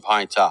Road in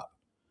Pine Top.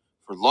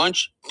 For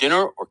lunch,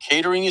 dinner, or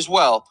catering as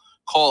well,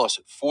 call us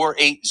at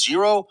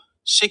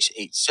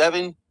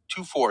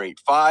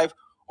 480-687-2485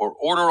 or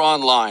order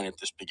online at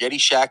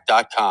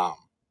thespaghettishack.com.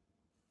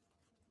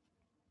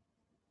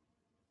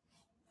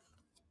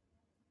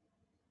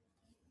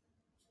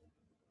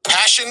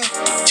 Passion,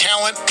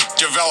 talent,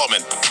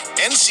 development.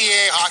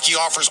 NCAA hockey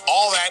offers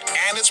all that,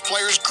 and its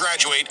players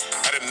graduate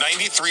at a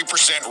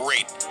 93%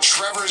 rate.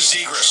 Trevor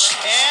Zegras.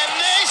 And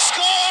they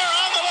score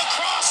on the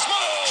lacrosse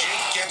move.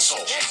 Jake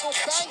Gensel. Gensel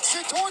banks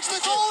it towards the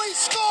goal. He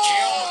scores.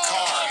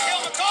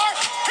 Cale Makar.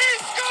 He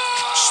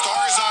scores.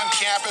 Stars on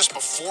campus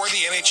before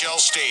the NHL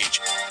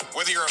stage.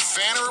 Whether you're a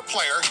fan or a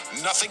player,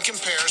 nothing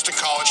compares to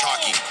college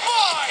hockey.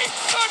 My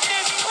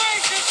goodness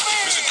gracious me.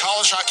 Visit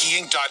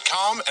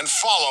collegehockeyinc.com and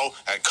follow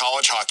at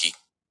College Hockey.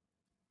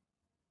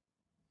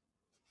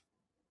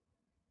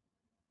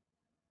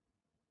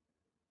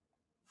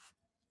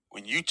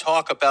 When you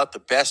talk about the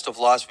best of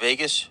Las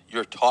Vegas,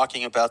 you're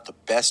talking about the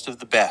best of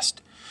the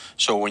best.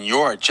 So when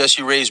you're at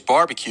Jesse Ray's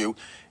Barbecue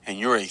and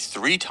you're a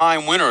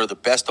 3-time winner of the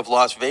Best of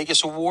Las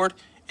Vegas award,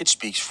 it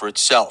speaks for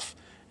itself.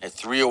 At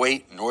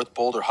 308 North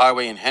Boulder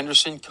Highway in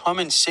Henderson, come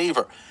and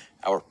savor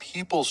our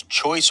People's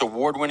Choice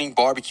award-winning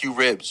barbecue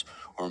ribs,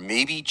 or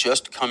maybe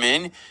just come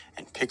in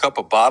and pick up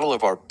a bottle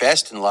of our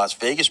best in Las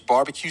Vegas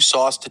barbecue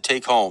sauce to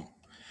take home.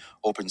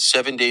 Open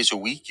 7 days a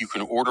week. You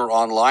can order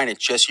online at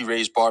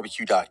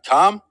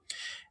jesseraysbarbecue.com.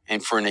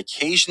 And for an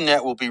occasion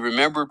that will be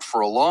remembered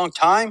for a long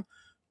time,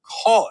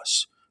 call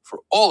us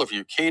for all of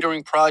your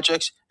catering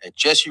projects at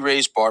Jesse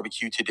Ray's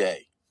Barbecue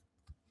today.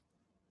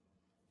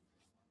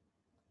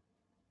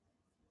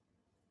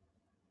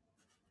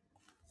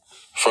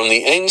 From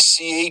the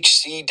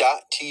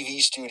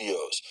NCHC.TV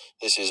studios,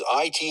 this is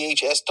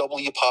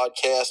ITHSW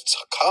Podcasts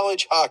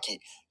College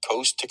Hockey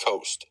Coast to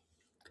Coast.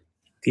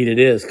 Indeed, it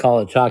is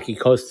College Hockey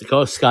Coast to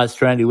Coast. Scott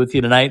Strandy with you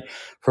tonight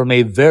from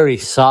a very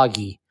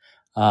soggy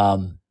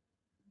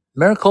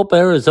Maricopa,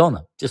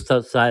 Arizona, just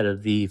outside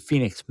of the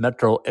Phoenix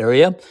metro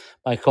area.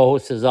 My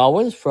co-host, as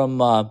always, from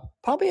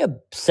probably a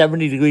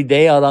 70-degree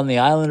day out on the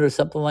island or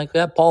something like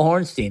that, Paul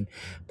Hornstein.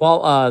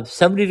 Paul,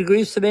 70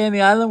 degrees today on the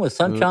island with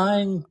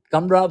sunshine,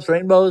 gumdrops,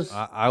 rainbows.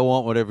 I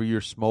want whatever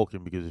you're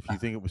smoking, because if you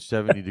think it was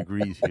 70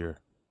 degrees here.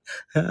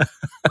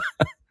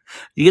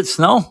 You get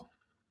snow?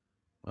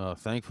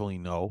 Thankfully,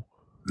 no.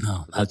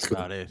 No, That's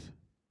about it.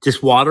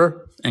 Just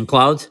water and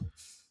clouds?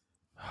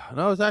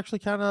 No, it was actually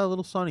kind of a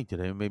little sunny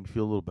today. It made me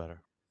feel a little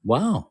better.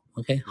 Wow.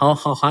 Okay. How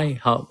high?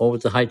 What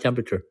was the high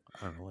temperature?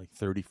 I don't know, like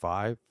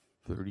 35,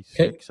 36.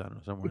 Okay. I don't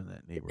know, somewhere in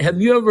that neighborhood.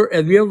 Have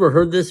you ever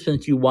heard this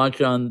since you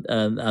watch on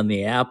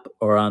the app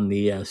or on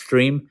the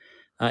stream?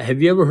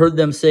 Have you ever heard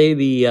them say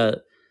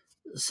the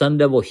Sun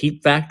Devil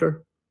heat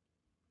factor?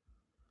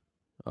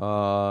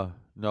 No,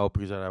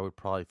 because I would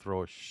probably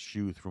throw a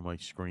shoe through my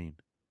screen.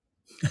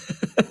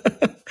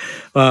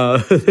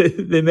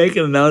 They make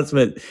an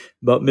announcement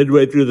about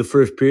midway through the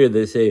first period.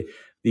 They say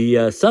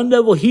the Sun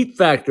Devil heat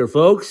factor,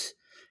 folks.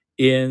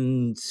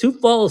 In Sioux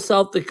Falls,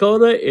 South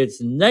Dakota,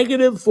 it's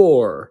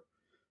 -4.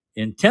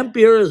 In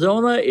Tempe,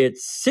 Arizona,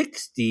 it's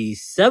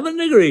 67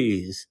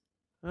 degrees.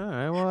 All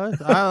right, well,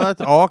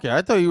 that's okay.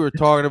 I thought you were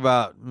talking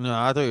about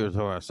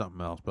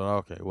something else, but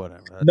okay,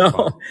 whatever. That's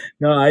fine.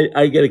 No,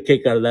 I get a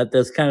kick out of that.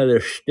 That's kind of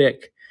their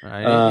shtick.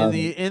 Right.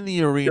 In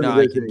the arena,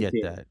 I can get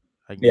that.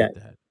 I get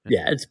that.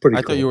 Yeah, it's pretty cool.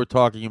 I thought you were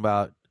talking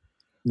about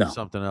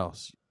something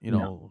else,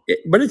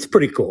 but it's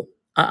pretty cool.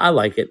 I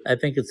like it. I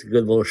think it's a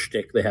good little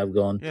shtick they have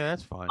going. Yeah,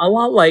 that's fine. A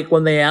lot like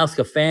when they ask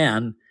a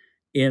fan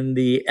in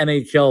the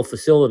NHL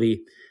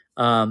facility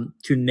to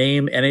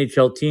name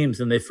NHL teams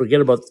and they forget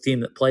about the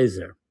team that plays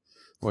there.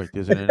 Wait,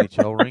 there's an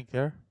NHL rink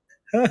there?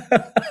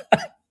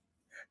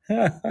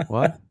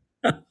 What?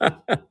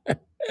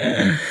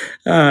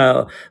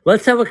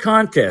 Let's have a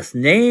contest.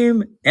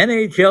 Name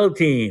NHL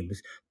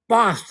teams.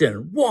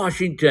 Boston,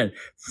 Washington,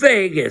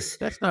 Vegas.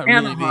 That's not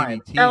Anaheim, really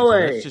naming teams. LA.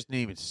 That's just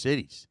naming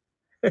cities.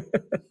 I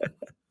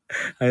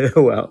know.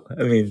 Well,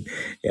 I mean,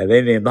 yeah,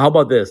 they named. How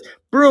about this?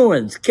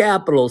 Bruins,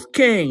 Capitals,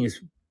 Kings,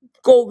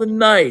 Golden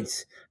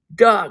Knights,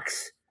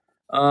 Ducks.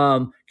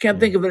 Can't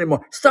think of any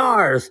more.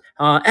 Stars,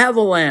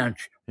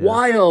 Avalanche,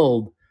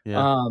 Wild,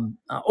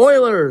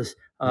 Oilers,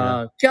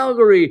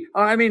 Calgary.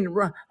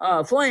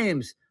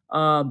 Flames,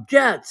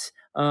 Jets.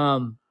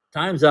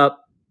 Time's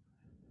up.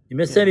 You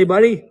missed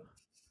anybody?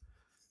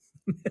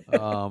 I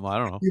don't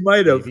know. You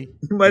might have. Maybe.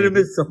 You might have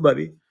missed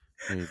somebody.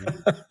 Maybe.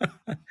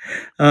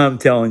 I'm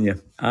telling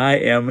you. I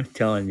am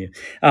telling you.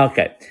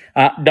 Okay.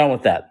 Done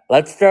with that.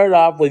 Let's start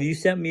off with, you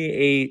sent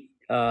me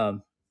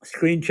a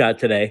screenshot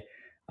today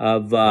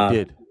of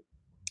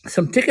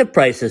some ticket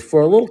prices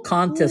for a little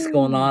contest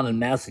going on in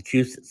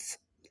Massachusetts,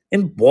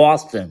 in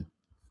Boston.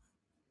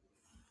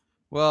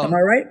 Well, am I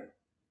right?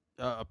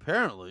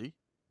 Apparently.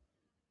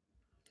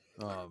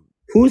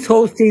 Who's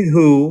hosting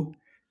who,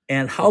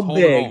 and how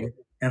big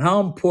and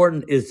how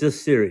important is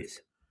this series?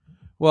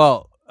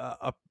 Well,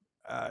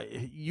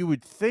 you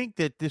would think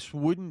that this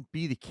wouldn't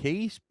be the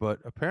case, but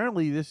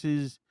apparently this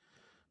is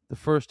the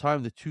first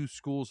time the two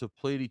schools have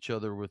played each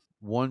other, with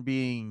them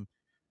being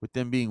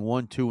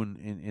 1-2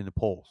 in the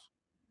polls.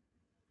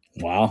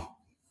 Wow,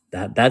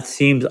 that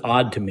seems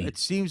odd to me. It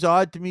seems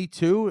odd to me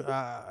too.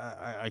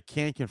 I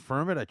can't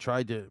confirm it. I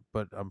tried to,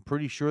 but I'm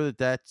pretty sure that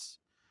that's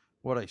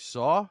what I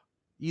saw.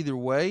 Either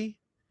way,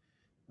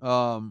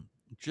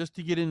 just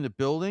to get in the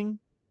building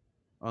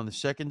on the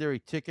secondary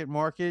ticket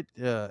market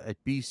at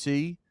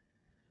BC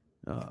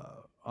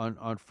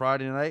on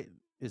Friday night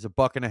is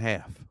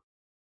 $1.50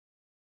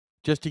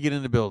 just to get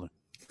in the building.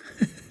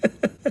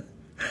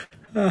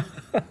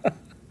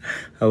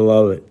 I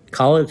love it.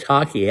 College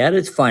hockey at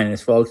its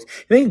finest, folks.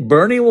 You think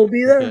Bernie will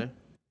be there? Okay.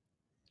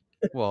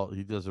 Well,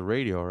 he does the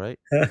radio, right?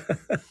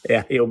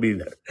 Yeah, he'll be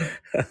there.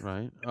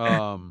 Right.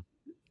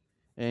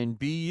 And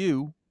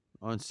BU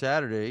on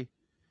Saturday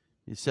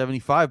is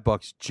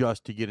 $75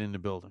 just to get in the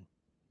building.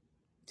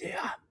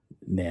 Yeah,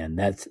 man,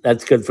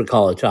 that's good for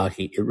college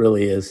hockey. It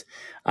really is.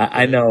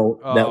 I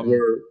know that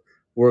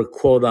we're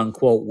quote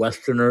unquote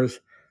Westerners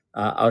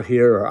out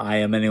here, or I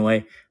am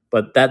anyway.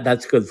 But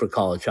that's good for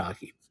college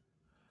hockey.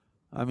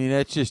 I mean,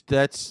 that's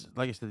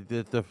like I said,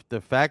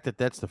 the fact that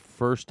that's the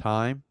first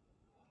time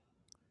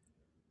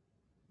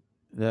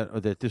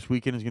that this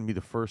weekend is going to be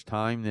the first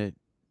time that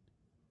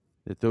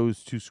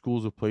those two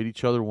schools have played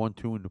each other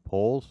 1-2 in the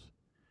polls.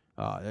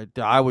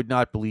 I would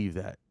not believe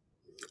that.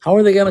 How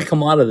are they going to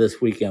come out of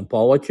this weekend,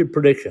 Paul? What's your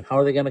prediction? How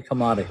are they going to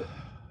come out of it?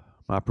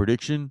 My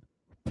prediction: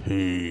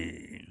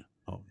 pain.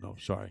 Oh no,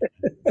 sorry,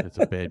 it's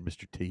a bad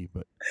Mr. T.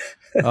 But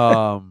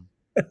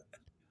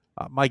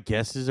my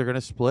guess is they're going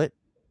to split.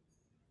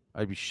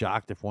 I'd be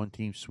shocked if one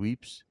team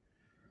sweeps.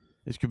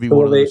 This could be So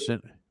one will of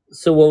those.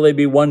 So will they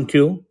be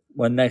 1-2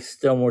 when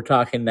we're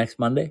talking next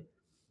Monday?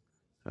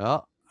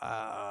 Well,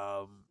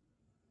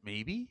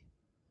 maybe.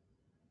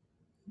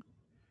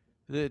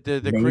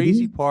 The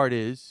crazy part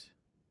is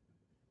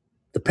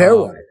the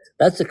pairwise.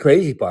 That's the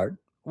crazy part.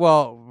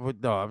 Well,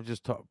 no, I'm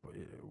just talking.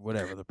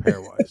 Whatever the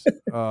pairwise.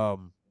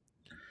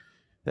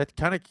 That's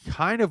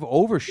kind of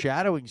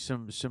overshadowing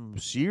some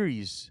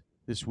series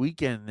this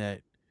weekend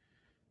that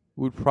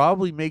would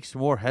probably make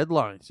some more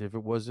headlines if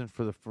it wasn't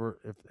for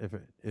if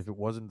it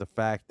wasn't the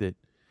fact that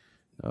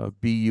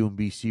BU and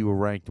BC were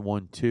ranked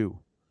 1-2,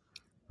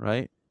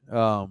 right?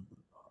 A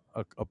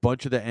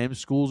bunch of the M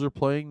schools are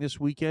playing this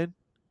weekend.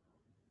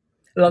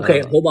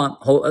 Okay, hold on.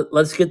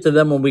 Let's get to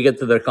them when we get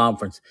to their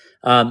conference.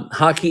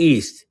 Hockey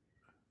East.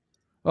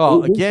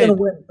 Oh,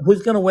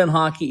 who's going to win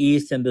Hockey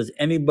East? And does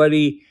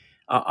anybody?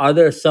 Are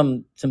there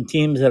some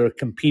teams that are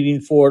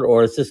competing for it,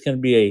 or is this going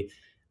to be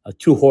a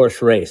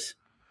 2-horse race?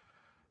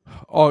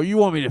 Oh, you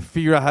want me to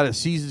figure out how the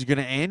season's going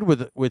to end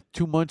with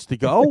 2 months to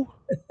go?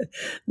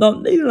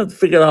 No, you don't have to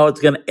figure out how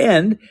it's going to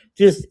end.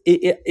 Just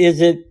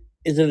is it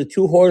a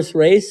 2-horse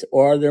race,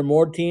 or are there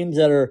more teams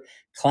that are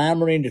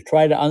clamoring to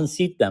try to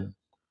unseat them?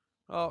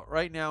 Oh,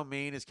 right now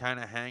Maine is kind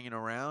of hanging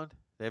around.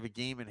 They have a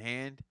game in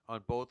hand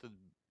on both of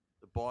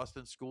the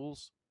Boston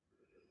schools.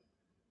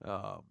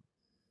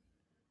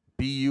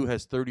 BU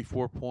has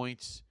 34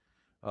 points.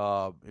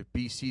 If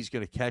BC is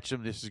going to catch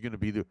them, this is going to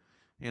be the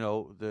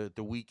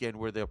weekend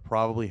where they'll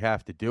probably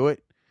have to do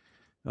it.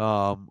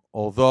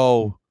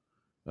 Although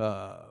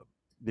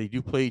they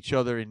do play each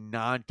other in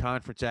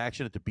non-conference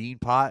action at the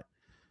Beanpot.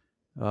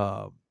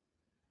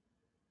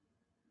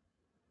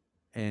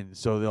 And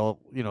so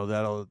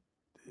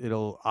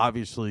it'll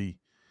obviously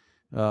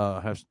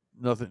have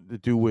nothing to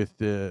do with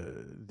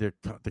the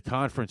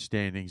conference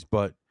standings,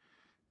 but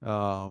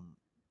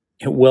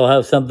it will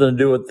have something to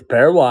do with the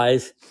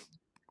pairwise.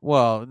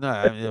 Well, no,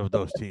 I mean,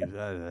 those teams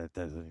that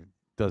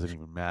doesn't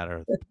even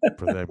matter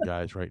for them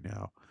guys right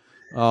now.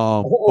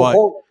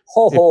 Hold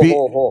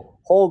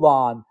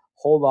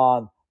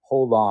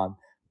on.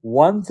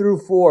 1 through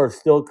 4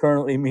 still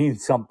currently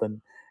means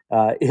something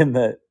in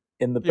the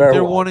pairwise.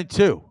 They're 1 and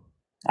 2.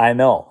 I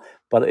know,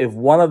 but if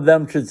one of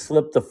them should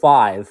slip to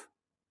 5,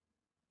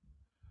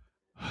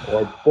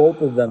 or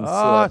both of them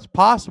slip, it's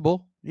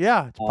possible.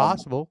 Yeah, it's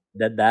possible.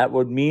 That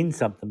would mean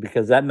something,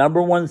 because that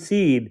number 1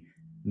 seed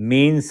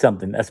means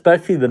something,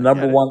 especially the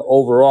number 1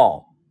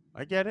 overall.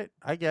 I get it.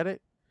 Okay.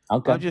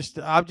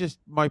 I'm just.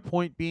 My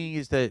point being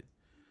is that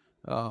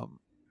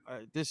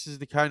this is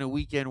the kind of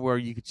weekend where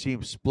you could see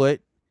them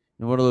split,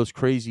 and one of those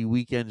crazy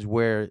weekends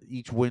where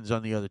each wins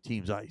on the other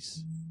team's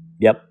ice.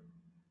 Yep.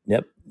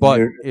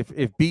 But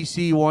if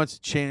BC wants a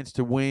chance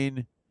to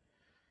win,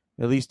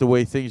 at least the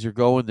way things are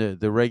going,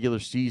 the regular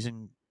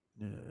season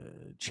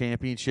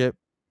championship,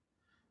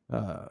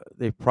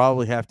 they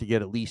probably have to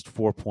get at least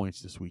 4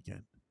 points this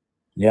weekend.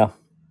 Yeah.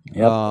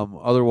 Yep.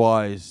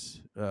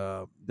 Otherwise,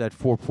 that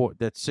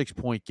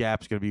 6-point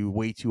gap is going to be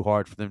way too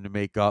hard for them to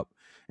make up,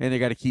 and they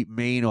got to keep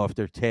Maine off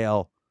their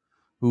tail,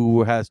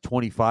 who has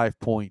 25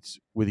 points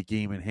with a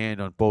game in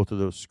hand on both of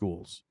those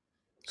schools.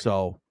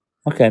 So.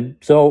 Okay,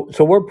 so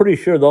we're pretty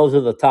sure those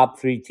are the top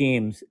 3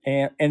 teams.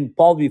 And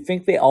Paul, do you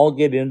think they all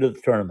get into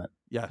the tournament?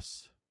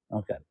 Yes.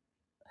 Okay,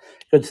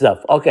 good stuff.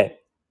 Okay,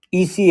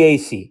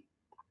 ECAC.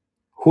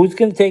 Who's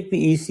going to take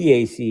the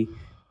ECAC?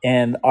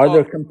 And are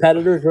there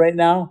competitors right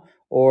now,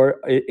 or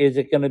is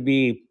it going to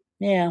be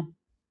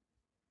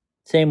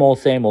same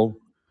old? Well,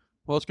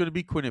 it's going to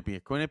be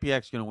Quinnipiac.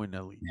 Quinnipiac's going to win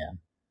that league. Yeah,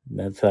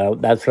 that's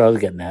what I was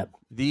getting at.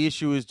 The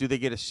issue is, do they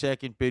get a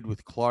second bid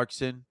with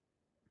Clarkson?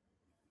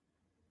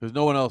 Because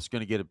no one else is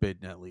going to get a bid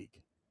in that league.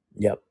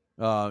 Yep.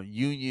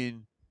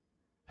 Union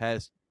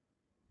has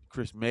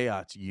Chris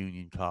Mayott's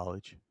Union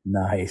College.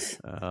 Nice.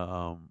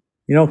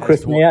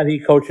 Chris Mayotte, he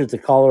coaches the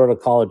Colorado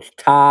College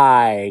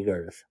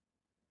Tigers.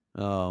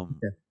 Go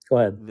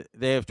ahead.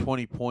 They have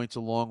 20 points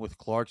along with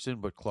Clarkson,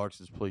 but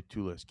Clarkson's played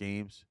 2 less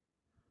games.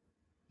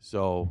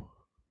 So,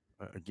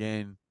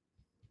 again,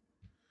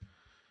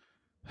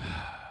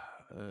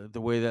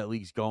 the way that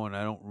league's going,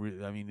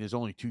 there's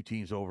only 2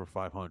 teams over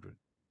 500.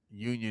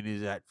 Union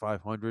is at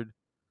 500.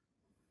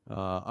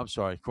 I'm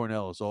sorry,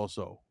 Cornell is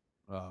also.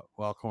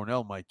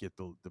 Cornell might get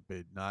the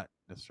bid, not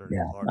necessarily.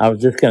 Yeah, Clarkson. I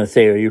was just going to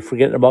say, are you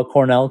forgetting about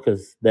Cornell?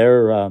 Because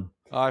they're.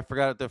 I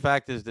forgot. The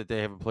fact is that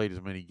they haven't played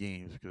as many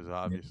games because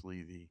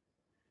obviously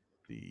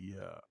the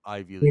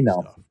Ivy We League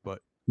know. stuff,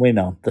 but We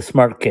know the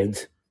smart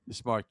kids. the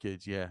smart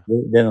kids, yeah,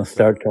 They don't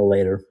start till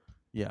later.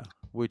 yeah,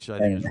 which I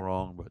think is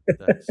wrong, but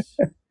that's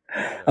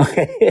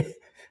Okay.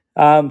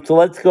 So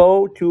let's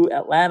go to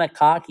Atlantic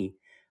hockey.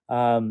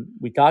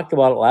 We talked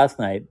about it last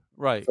night.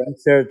 right. Frank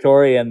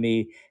Serratori and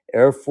the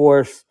Air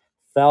Force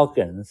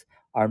Falcons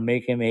are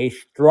making a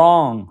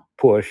strong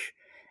push.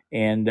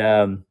 And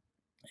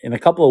in a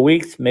couple of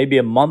weeks, maybe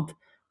a month,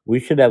 we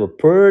should have a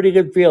pretty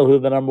good feel who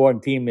the number one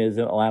team is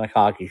in Atlantic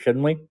hockey,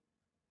 shouldn't we?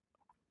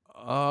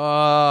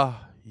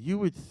 You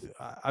would.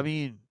 I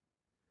mean,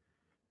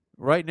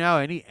 right now,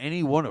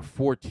 any one of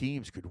 4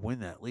 teams could win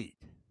that league.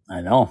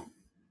 I know.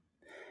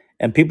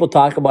 And people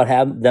talk about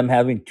them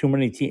having too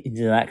many teams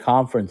in that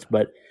conference,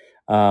 but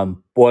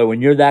boy,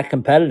 when you're that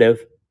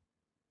competitive,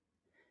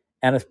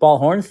 and as Paul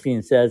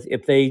Hornstein says,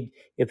 if they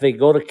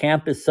go to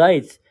campus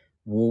sites,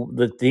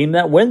 the team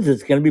that wins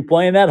is going to be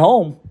playing at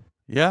home.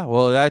 Yeah,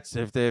 well, that's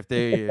if they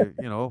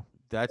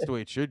that's the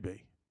way it should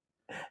be.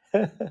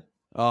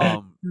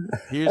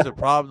 Here's the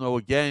problem, though.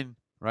 Again,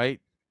 right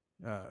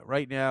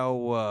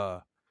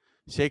now,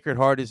 Sacred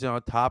Heart is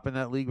on top in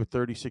that league with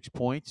 36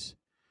 points,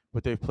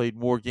 but they've played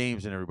more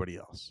games than everybody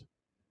else,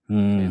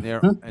 and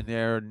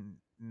they're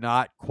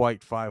not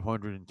quite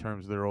 500 in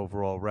terms of their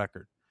overall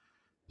record.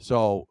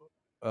 So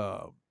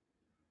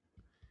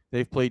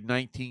they've played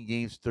 19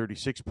 games,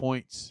 36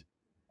 points.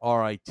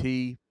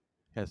 RIT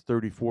has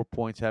 34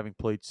 points, having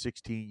played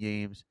 16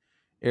 games.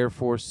 Air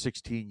Force,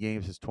 16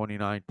 games, has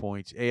 29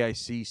 points.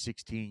 AIC,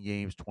 16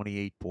 games,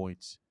 28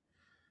 points.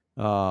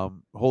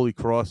 Holy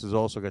Cross has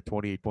also got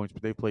 28 points,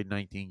 but they played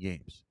 19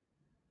 games.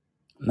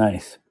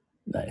 Nice.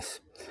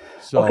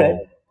 So, okay.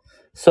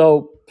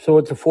 So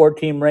it's a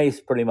 4-team race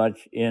pretty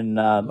much in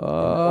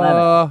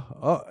Atlantic.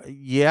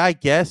 Yeah, I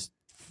guess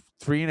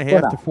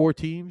 3.5 to 4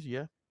 teams.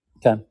 Yeah.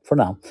 Okay, for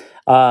now.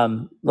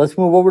 Let's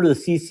move over to the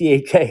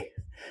CCHA.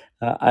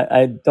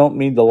 I don't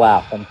mean to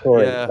laugh. I'm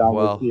sorry,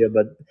 with you,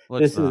 but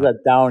this is a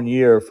down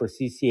year for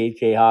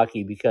CCHA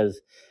hockey because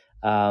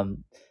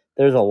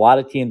there's a lot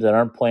of teams that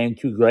aren't playing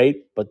too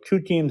great, but 2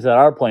 teams that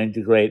are playing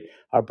too great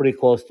are pretty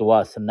close to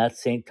us, and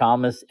that's St.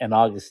 Thomas and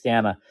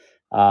Augustana.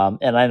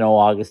 And I know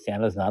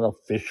Augustana is not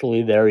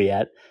officially there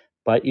yet,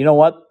 but you know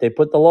what? They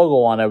put the logo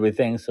on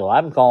everything, so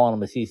I'm calling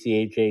them a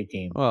CCHA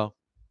team. Well,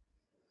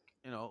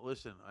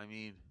 listen, I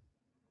mean,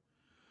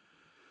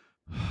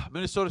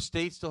 Minnesota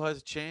State still has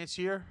a chance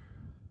here.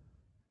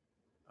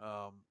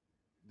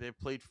 They've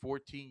played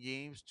 14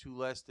 games, 2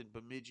 less than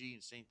Bemidji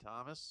and St.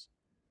 Thomas.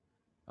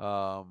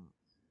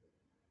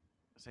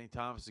 St.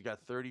 Thomas has got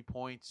 30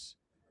 points.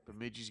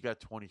 Bemidji's got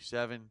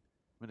 27.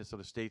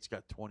 Minnesota State's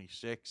got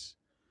 26.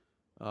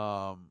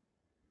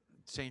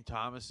 St.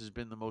 Thomas has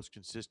been the most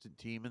consistent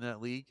team in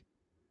that league.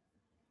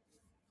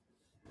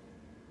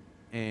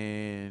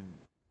 And,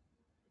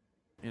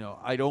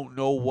 I don't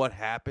know what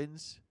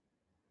happens.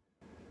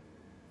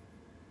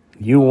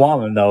 You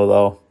want to know,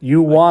 though.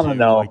 You want to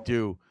know. I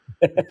do.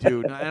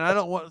 And I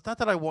don't want. It's not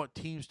that I want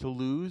teams to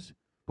lose,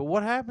 but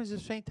what happens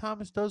if St.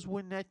 Thomas does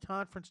win that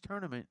conference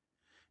tournament,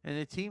 and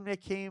the team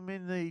that came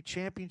in the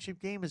championship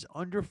game is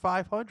under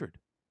 500?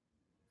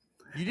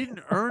 You didn't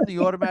earn the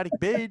automatic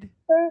bid.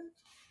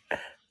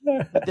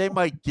 They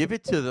might give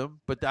it to them,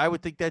 but I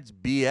would think that's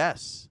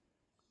BS.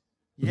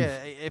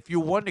 Yeah, if you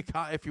won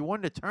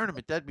the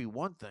tournament, that'd be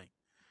one thing.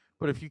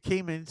 But if you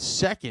came in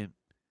second,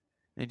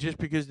 and just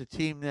because the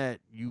team that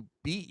you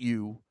beat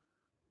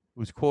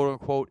was quote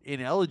unquote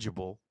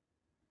ineligible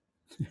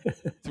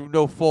through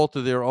no fault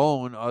of their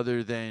own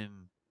other than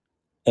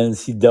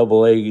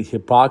NCAA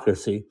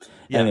hypocrisy.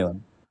 Yeah. Anyway.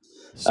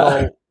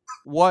 So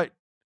what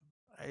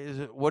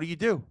do you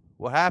do?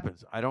 What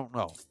happens? I don't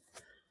know.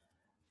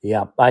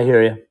 Yeah, I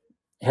hear you.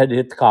 Had to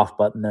hit the cough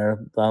button there.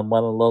 Went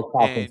a little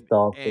coughing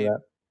spell for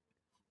that.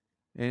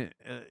 And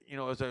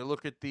as I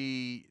look at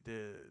the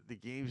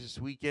games this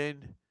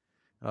weekend,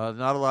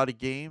 not a lot of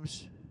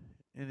games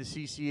in the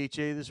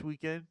CCHA this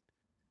weekend.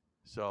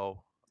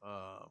 So,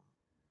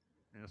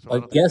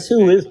 guess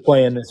who is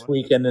playing this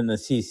weekend in the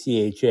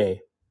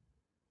CCHA?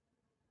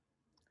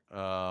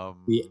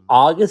 The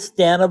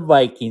Augustana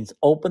Vikings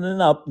opening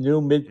up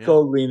new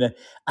Midco Arena.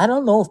 I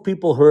don't know if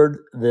people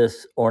heard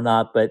this or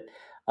not, but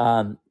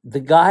the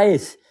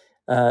guys,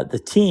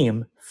 the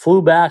team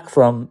flew back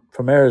from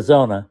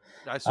Arizona.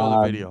 I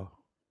saw the video.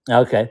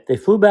 Okay, they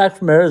flew back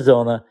from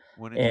Arizona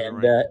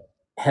and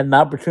had an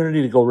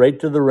opportunity to go right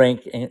to the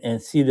rink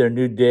and see their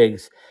new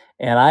digs.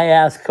 And I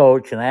asked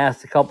Coach, and I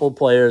asked a couple of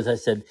players, I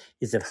said,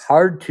 is it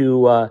hard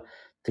to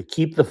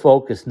keep the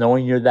focus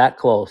knowing you're that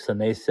close? And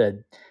they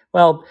said,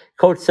 well,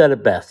 Coach said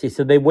it best. He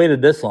said, they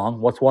waited this long.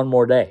 What's one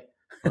more day?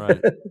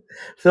 Right.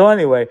 So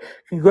anyway,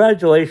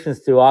 congratulations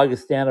to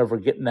Augustana for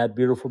getting that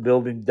beautiful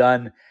building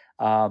done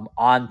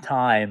on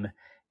time.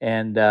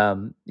 And,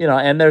 and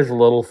there's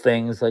little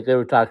things like they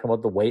were talking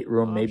about the weight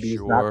room. Maybe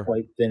it's not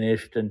quite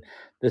finished and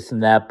this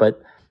and that.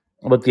 But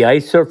the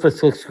ice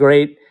surface looks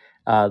great.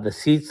 The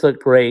seats look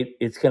great.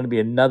 It's going to be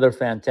another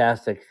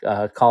fantastic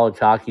college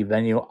hockey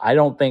venue. I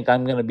don't think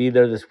I'm going to be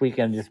there this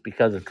weekend just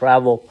because of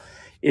travel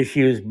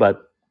issues,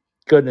 but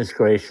Goodness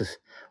gracious.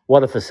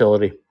 What a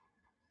facility.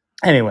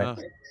 Anyway,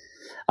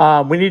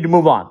 we need to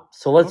move on.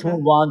 So let's Okay.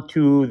 move on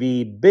to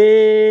the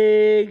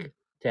Big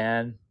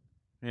Ten.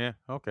 Yeah.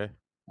 Okay.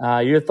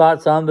 Your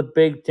thoughts on the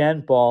Big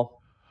Ten,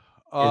 Paul?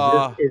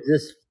 Uh,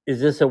 Is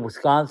this a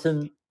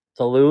Wisconsin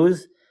to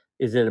lose?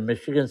 Is it a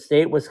Michigan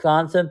State,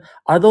 Wisconsin?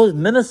 Are those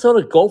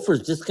Minnesota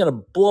Gophers just going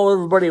to blow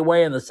everybody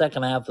away in the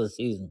second half of the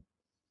season?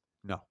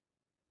 no.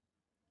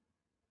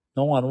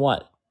 No on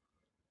what?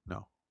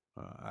 No.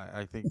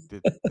 I think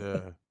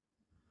that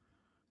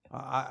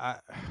I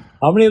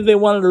How many have they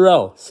won in a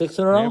row? 6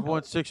 in a row? they've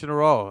won 6 in a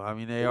row. I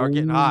mean, they are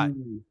getting hot.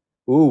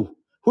 Ooh.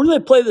 Who do they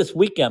play this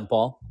weekend,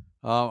 Paul?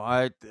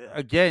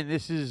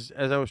 This is,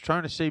 as I was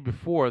trying to say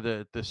before,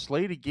 the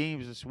slate of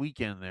games this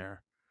weekend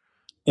there.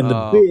 In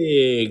the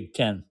Big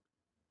Ten.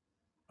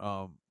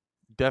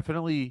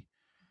 Definitely,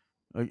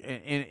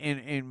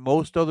 in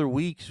most other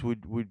weeks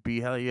would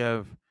be how you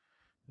have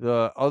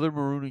the other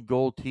maroon and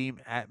gold team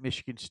at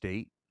Michigan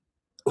State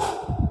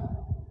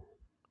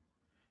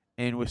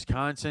and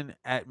Wisconsin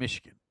at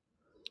Michigan.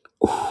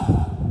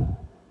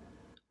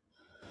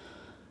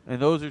 And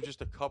those are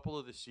just a couple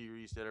of the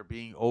series that are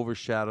being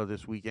overshadowed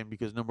this weekend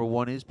because number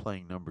one is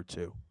playing number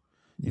two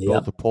in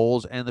both the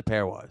polls and the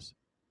pairwise.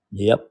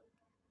 Yep.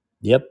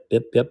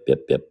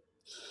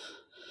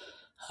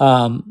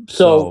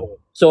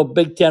 So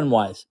Big Ten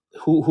wise,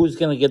 who's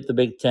going to get the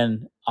Big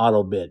Ten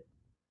auto bid?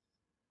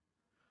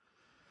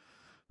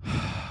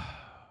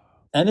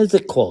 And is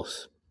it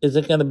close? Is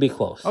it going to be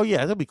close? Oh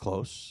yeah, it'll be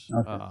close.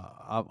 Okay.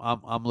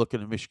 I'm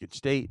looking at Michigan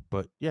State,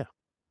 but yeah.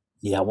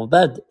 Yeah, well,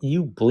 that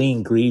you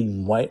bleed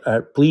green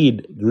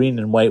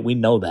and white. We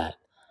know that.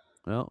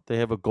 Well, they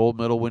have a gold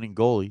medal winning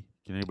goalie.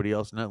 Can anybody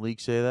else in that league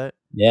say that?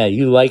 Yeah,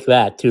 you like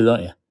that too,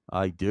 don't you?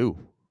 I do.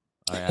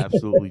 I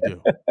absolutely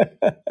do.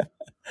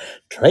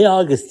 Trey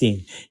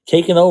Augustine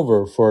taking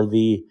over for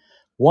the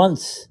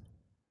once.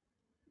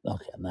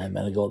 Okay, I'm not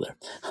going to go there.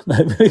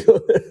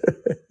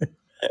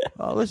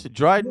 Oh, listen,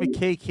 Dryden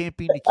McKay can't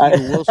be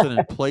Nikita Wilson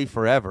and play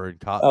forever in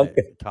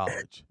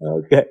college.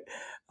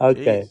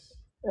 Okay.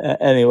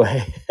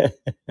 Anyway,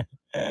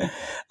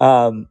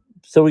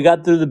 so we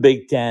got through the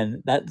Big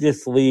Ten. That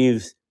just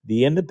leaves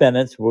the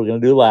independents. We're going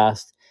to do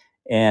last,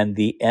 and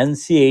the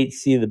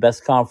NCHC, the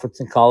best conference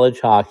in college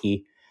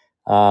hockey.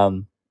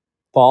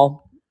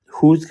 Paul,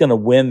 who's going to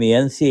win the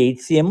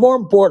NCHC, and more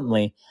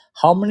importantly,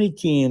 how many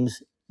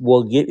teams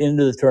will get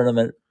into the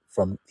tournament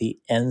from the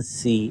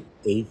NCHC?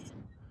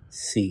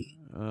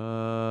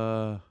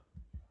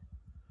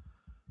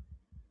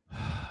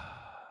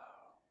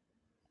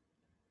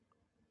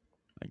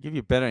 I give you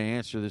a better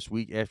answer this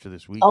week after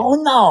this weekend. Oh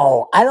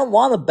no, I don't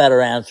want a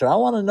better answer. I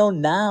want to know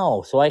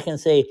now so I can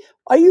say,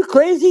 "Are you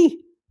crazy?"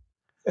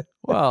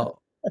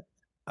 Well,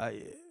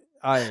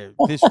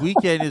 this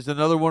weekend is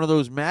another one of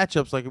those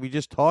matchups like we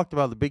just talked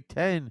about, the Big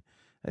Ten.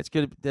 That's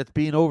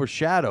being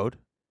overshadowed.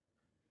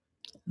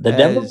 The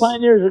Denver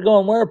Pioneers are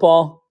going where,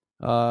 Paul?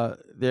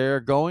 They're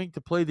going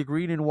to play the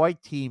green and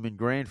white team in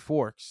Grand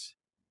Forks,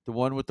 the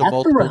one with the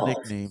multiple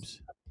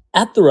nicknames.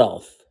 At the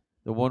Ralph.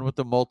 The one with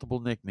the multiple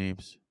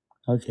nicknames.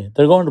 Okay,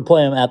 they're going to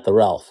play them at the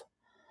Ralph.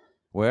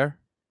 Where?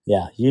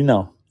 Yeah, you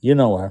know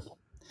where.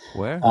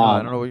 Where?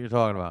 I don't know what you're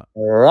talking about.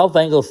 Ralph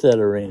Engelstad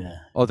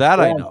Arena. Oh, that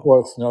Grand I know.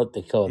 Forks, North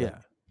Dakota. Yeah.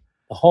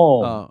 The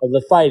home of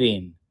the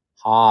Fighting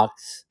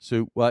Hawks.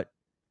 So what?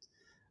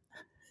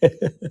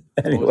 Anyway.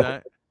 What was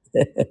that?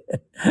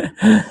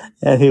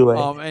 Anyway.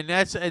 And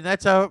that's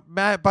a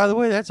by the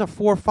way, that's a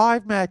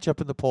 4-5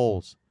 matchup in the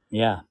polls.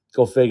 Yeah,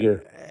 go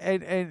figure.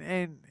 And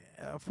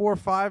a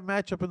 4-5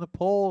 matchup in the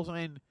polls,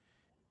 and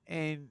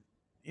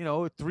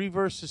 3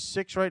 versus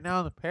 6 right now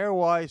in the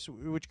pairwise,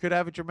 which could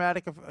have a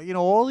dramatic,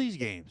 all these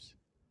games.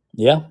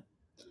 Yeah.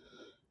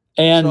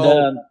 And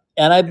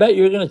I bet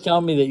you're going to tell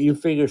me that you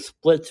figure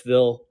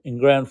Splitsville in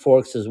Grand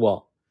Forks as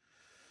well.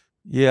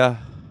 Yeah.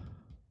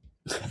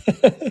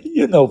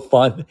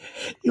 Fun.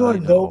 You are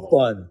no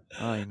fun.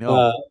 I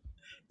know.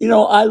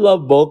 I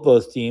love both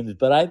those teams,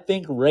 but I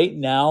think right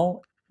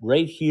now,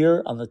 right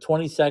here on the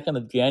 22nd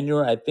of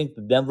January, I think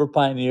the Denver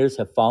Pioneers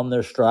have found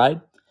their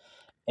stride.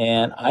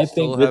 And I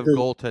think still have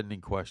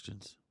goaltending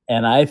questions.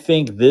 And I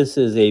think this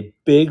is a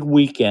big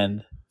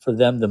weekend for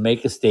them to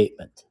make a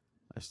statement.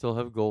 I still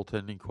have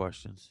goaltending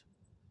questions.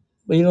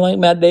 But you don't like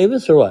Matt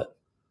Davis or what?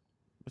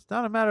 It's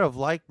not a matter of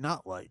like,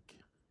 not like.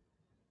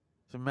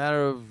 It's a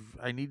matter of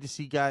I need to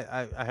see guys.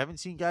 I haven't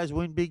seen guys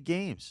win big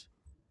games.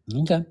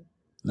 Okay.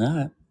 All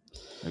right.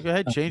 Go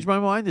ahead. Change my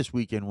mind this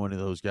weekend, one of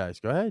those guys.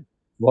 Go ahead.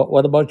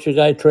 What about your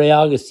guy, Trey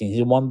Augustine?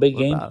 He won big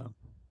game?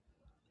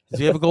 Does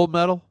he have a gold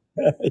medal?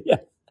 Yeah.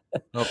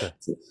 Okay.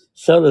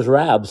 So does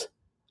Rabs.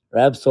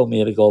 Rabs told me he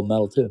had a gold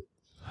medal too.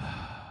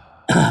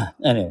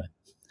 Anyway.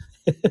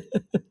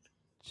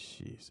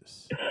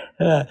 Jesus.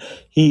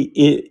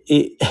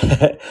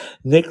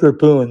 Nick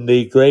Rapoon,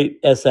 the great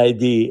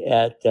SID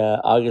at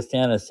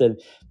Augustana, said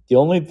the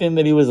only thing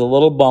that he was a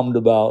little bummed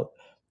about,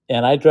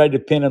 and I tried to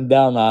pin him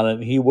down on it,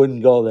 and he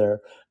wouldn't go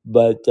there,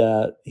 but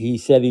he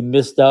said he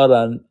missed out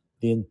on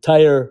the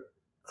entire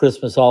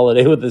Christmas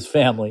holiday with his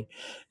family,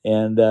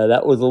 and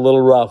that was a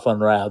little rough on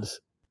Rabs.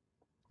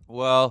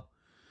 Well,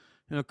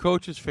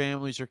 coaches'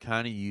 families are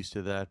kind of used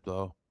to that,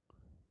 though.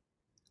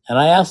 And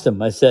I asked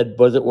him, I said,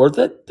 was it worth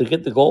it to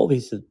get the gold?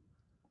 He said,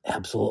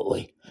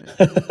 absolutely.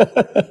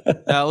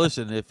 Now,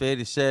 listen, if they'd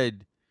have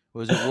said,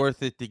 was it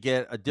worth it to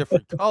get a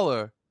different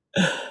color,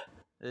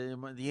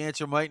 the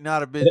answer might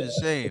not have been the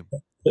same,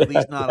 at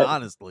least not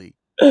honestly.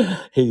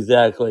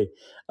 Exactly.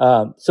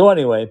 So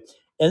anyway,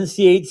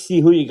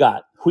 NCHC, who you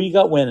got? Who you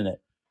got winning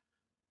it?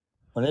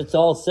 When it's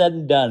all said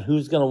and done,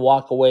 who's going to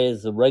walk away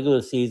as the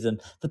regular season,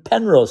 the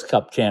Penrose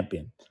Cup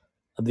champion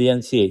of the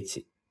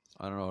NCHC?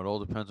 I don't know. It all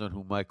depends on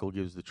who Michael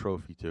gives the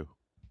trophy to.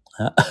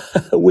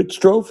 Which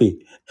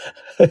trophy?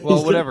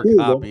 Well, whatever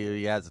copy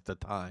he has at the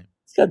time.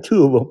 He's got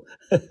two of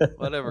them.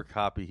 Whatever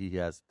copy he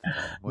has at the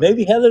time.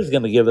 Maybe Heather's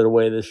going to give it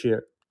away this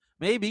year.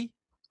 Maybe.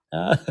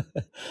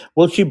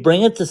 Will she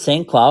bring it to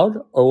St. Cloud,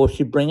 or will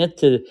she bring it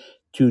to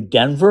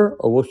Denver,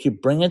 or will she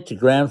bring it to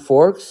Grand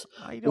Forks?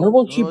 Where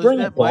will she bring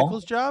is it, that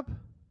Michael's job?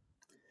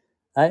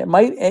 I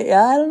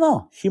don't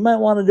know. She might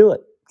want to do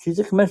it. She's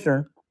a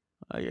commissioner.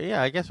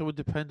 Yeah, I guess it would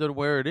depend on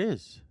where it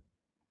is.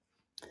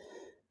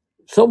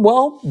 So,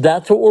 well,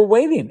 that's what we're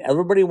waiting.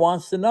 Everybody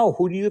wants to know,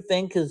 who do you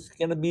think is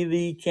going to be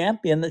the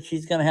champion that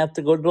she's going to have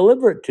to go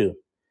deliver it to?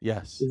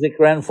 Yes. Is it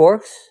Grand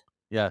Forks?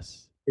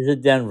 Yes. Is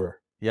it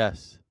Denver?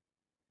 Yes.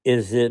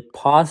 Is it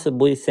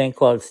possibly St.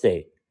 Cloud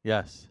State?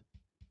 Yes.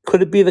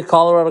 Could it be the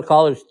Colorado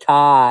College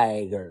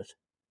Tigers?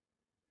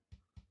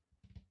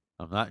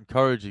 I'm not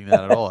encouraging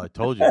that at all. I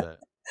told you that.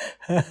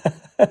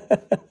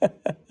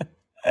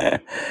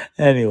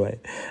 Anyway,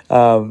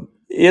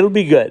 it'll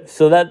be good.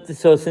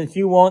 So since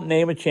you won't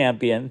name a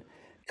champion,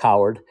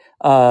 coward,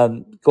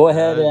 go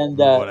ahead and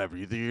whatever.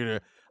 You think you're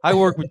gonna? I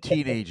work with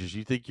teenagers.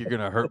 You think you're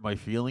gonna hurt my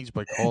feelings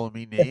by calling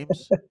me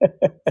names?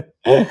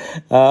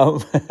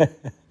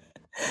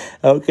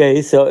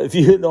 Okay, so if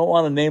you don't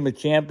want to name a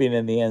champion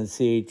in the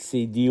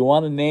NCHC, do you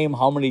want to name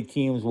how many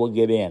teams will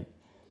get in?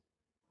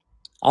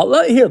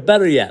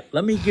 Better yet,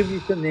 let me give you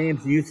some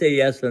names. You say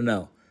yes or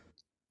no.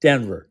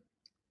 Denver.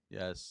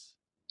 Yes.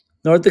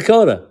 North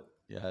Dakota.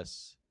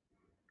 Yes.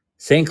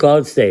 St.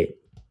 Cloud State.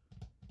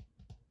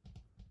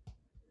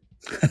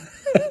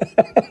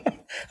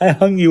 I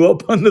hung you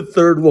up on the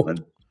third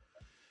one.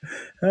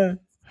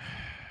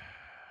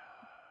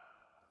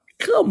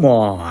 Come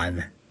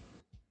on.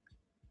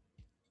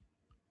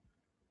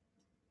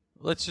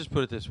 Let's just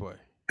put it this way.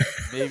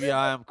 Maybe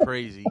I am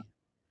crazy,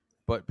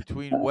 but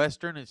between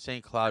Western and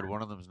St. Cloud,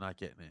 one of them is not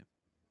getting in.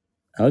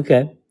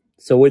 Okay.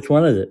 So which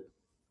one is it?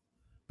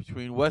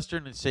 Between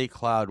Western and St.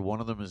 Cloud,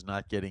 one of them is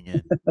not getting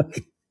in.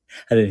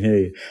 I didn't hear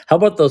you. How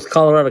about those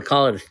Colorado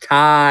College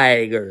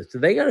Tigers? Do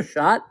they got a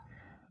shot?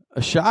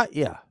 A shot?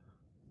 Yeah.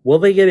 Will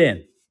they get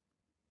in?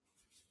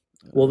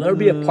 Will there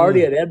be a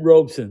party at Ed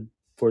Robeson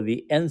for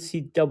the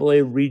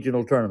NCAA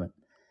regional tournament?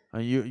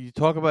 You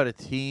talk about a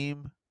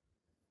team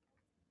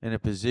in a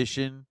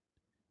position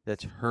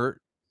that's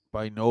hurt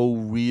by no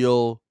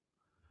real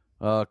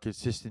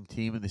consistent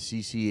team in the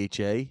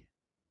CCHA,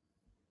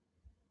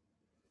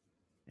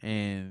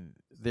 and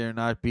they're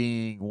not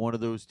being one of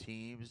those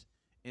teams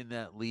in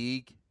that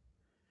league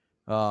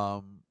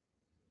above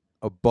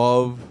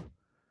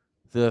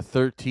the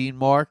 13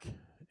 mark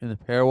in the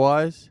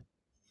pairwise.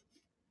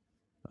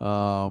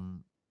 I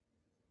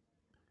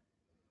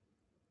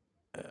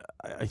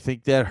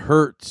think that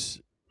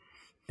hurts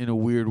in a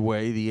weird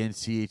way the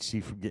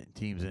NCHC from getting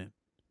teams in.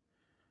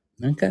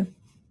 Okay,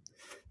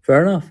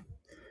 fair enough.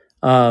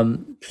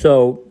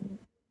 So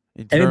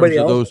In terms anybody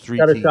of else those three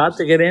got a teams. shot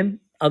to get in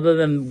other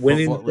than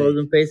winning the what league?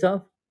 Frozen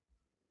Face-Off?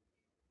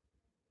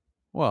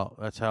 Well,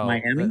 that's how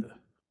Miami?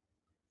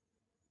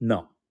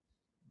 No.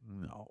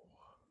 No.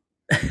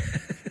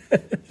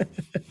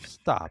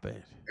 Stop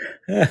it.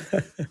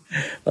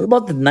 What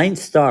about the Ninth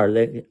Star?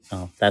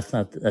 That's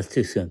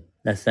too soon.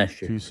 That's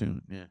next year. Too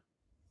soon, yeah.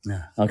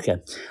 Okay.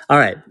 All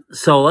right.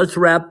 So let's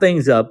wrap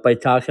things up by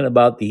talking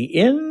about the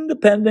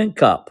Independent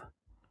Cup.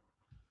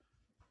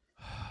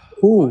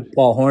 Who,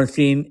 Paul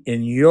Hornstein,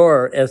 in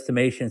your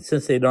estimation,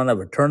 since they don't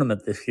have a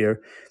tournament this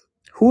year,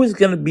 who is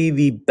going to be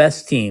the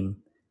best team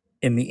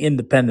in the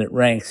independent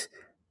ranks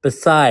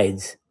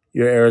besides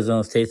your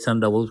Arizona State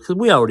Sun Devils? Because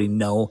we already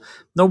know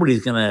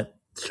nobody's going to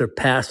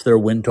surpass their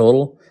win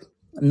total.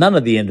 None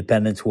of the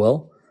independents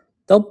will.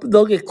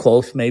 They'll get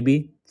close,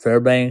 maybe.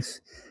 Fairbanks,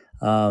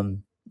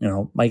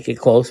 might get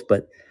close,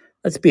 but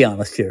let's be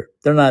honest here.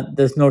 They're not.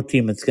 There's no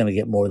team that's going to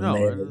get more than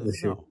they have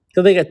this year.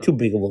 So they got too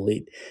big of a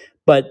lead.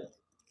 But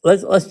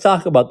let's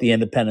talk about the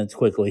independents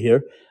quickly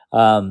here.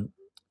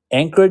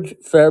 Anchorage,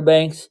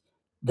 Fairbanks,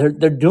 they're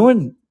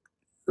doing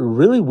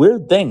really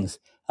weird things.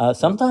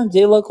 Sometimes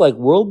they look like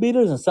world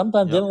beaters, and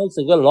sometimes they don't look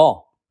so good at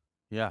all.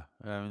 Yeah,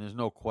 I mean, there's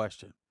no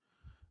question.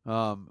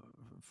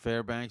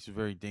 Fairbanks is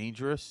very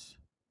dangerous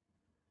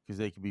because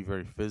they can be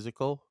very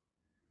physical.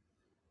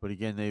 But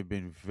again, they've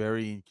been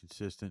very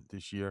inconsistent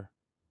this year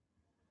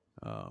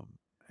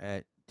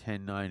at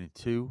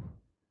 10-9-2.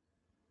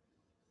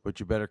 But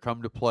you better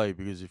come to play,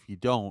 because if you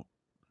don't,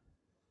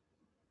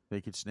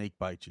 they could snake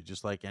bite you,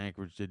 just like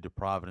Anchorage did to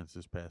Providence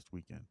this past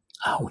weekend.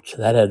 Ouch,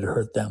 that had to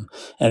hurt them.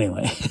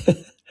 Anyway,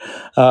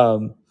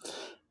 um,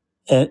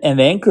 and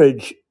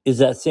Anchorage is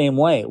that same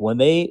way. When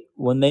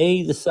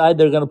they decide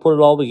they're going to put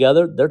it all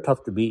together, they're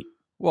tough to beat.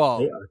 Well,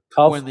 They are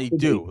tough when they to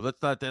do, beat.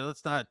 let's not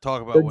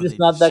talk about They're when just they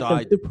not that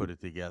decide to consistent. put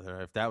it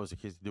together. If that was the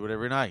case, they do it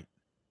every night.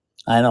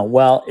 I know.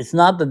 Well, it's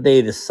not that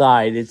they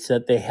decide; it's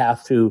that they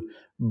have to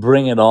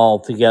bring it all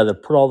together,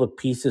 put all the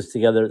pieces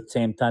together at the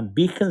same time,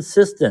 be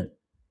consistent.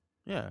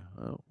 Yeah.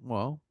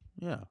 Well,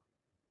 yeah.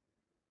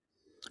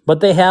 But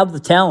they have the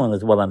talent,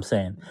 is what I'm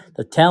saying.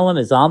 The talent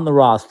is on the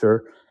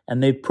roster,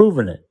 and they've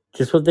proven it.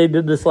 Just what they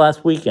did this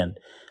last weekend.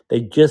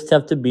 They just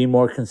have to be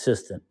more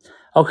consistent.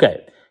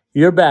 Okay,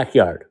 your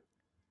backyard.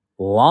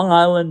 Long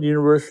Island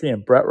University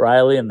and Brett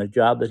Riley and the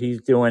job that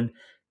he's doing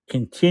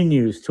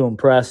continues to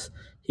impress.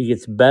 He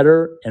gets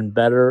better and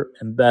better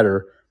and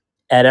better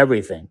at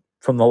everything,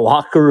 from the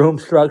locker room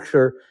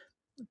structure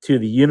to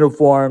the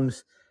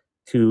uniforms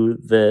to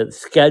the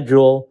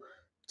schedule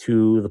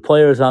to the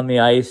players on the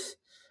ice.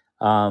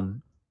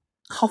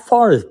 How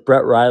far is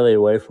Brett Riley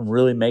away from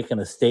really making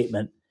a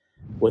statement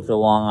with the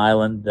Long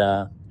Island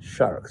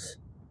Sharks?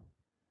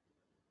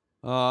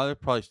 They're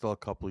probably still a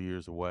couple of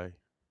years away.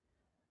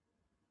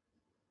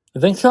 You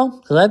think so?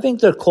 Because I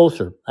think they're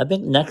closer. I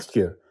think next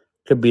year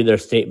could be their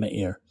statement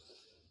year.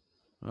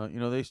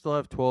 They still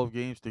have 12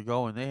 games to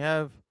go, and they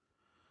have,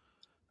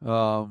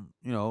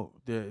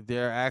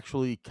 they're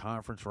actually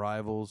conference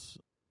rivals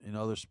in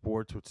other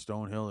sports with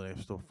Stonehill. They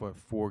have still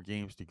 4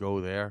 games to go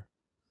there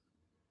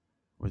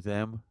with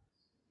them.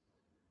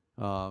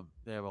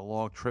 They have a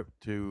long trip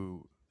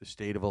to the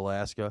state of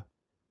Alaska.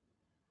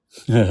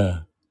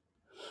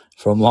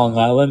 From Long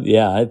Island?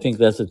 Yeah, I think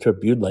that's a trip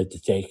you'd like to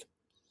take.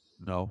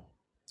 No.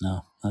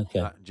 No,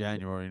 okay. Not in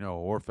January, no,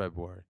 or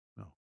February,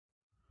 no.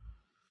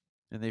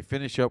 And they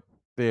finish up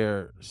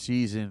their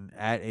season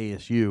at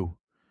ASU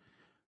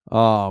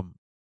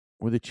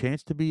with a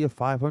chance to be a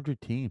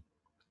 500 team.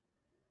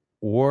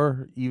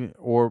 Or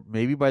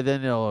maybe by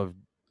then they'll have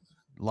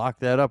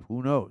locked that up.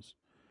 Who knows?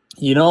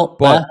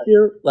 Last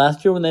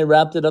year when they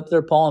wrapped it up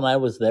there, Paul and I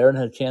was there and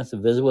had a chance to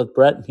visit with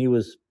Brett, and he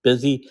was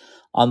busy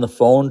on the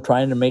phone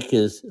trying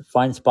to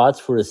find spots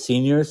for his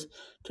seniors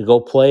to go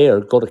play or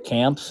go to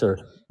camps or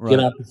get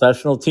on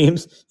professional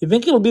teams. You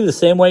think it'll be the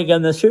same way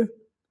again this year?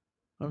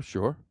 I'm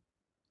sure.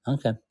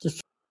 Okay.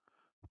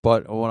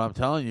 But what I'm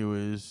telling you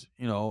is,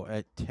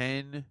 at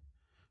 10,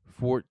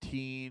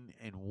 14,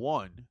 and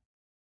 1,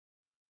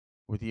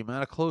 with the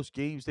amount of close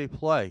games they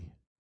play,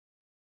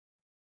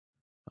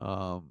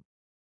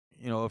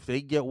 if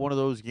they get one of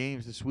those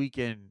games this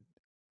weekend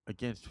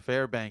against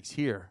Fairbanks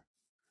here,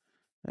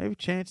 they have a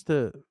chance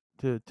to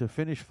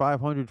finish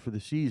 500 for the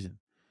season.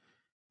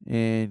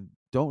 And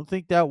don't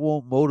think that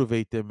won't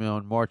motivate them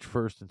on March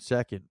 1st and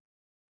 2nd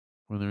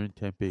when they're in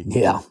Tempe.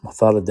 Yeah,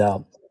 without a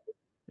doubt.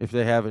 If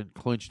they haven't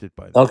clinched it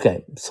by then.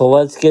 Okay, so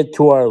let's get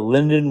to our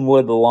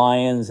Lindenwood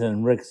Lions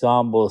and Rick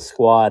Zombo's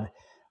squad.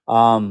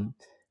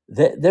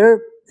 They're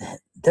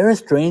a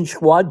strange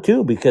squad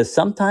too, because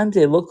sometimes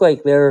they look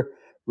like they're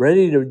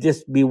ready to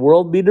just be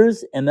world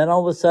beaters, and then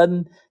all of a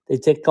sudden they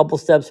take a couple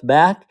steps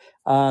back.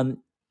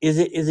 Is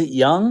it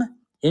young,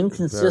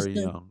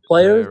 inconsistent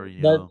players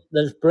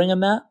that's bringing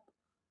that?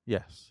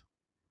 Yes.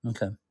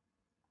 Okay.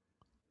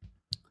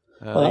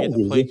 They get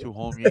to play 2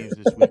 home games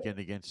this weekend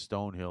against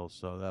Stonehill,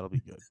 so that'll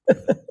be good.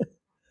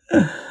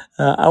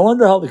 I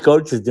wonder how the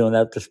coach is doing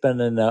after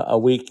spending a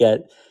week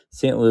at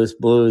St. Louis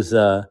Blues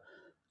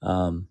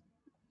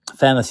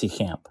fantasy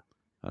camp.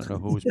 I don't know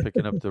who was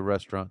picking up the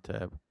restaurant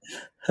tab.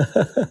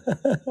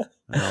 And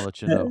I'll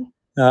let you know.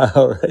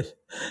 All right.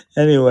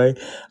 Anyway,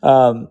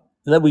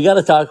 we got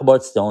to talk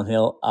about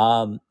Stonehill.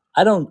 I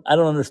don't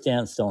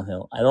understand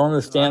Stonehill. I don't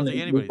understand. I don't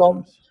think anybody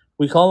does.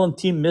 We call them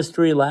Team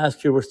Mystery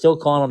last year. We're still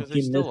calling them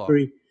Team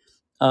Mystery.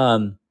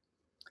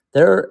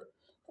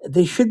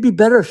 They should be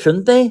better,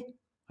 shouldn't they?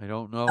 I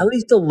don't know. At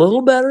least a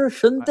little better,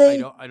 shouldn't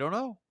they? I don't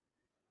know.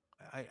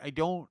 I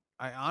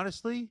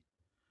honestly.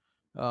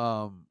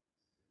 Well,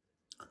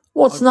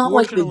 it's not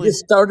like they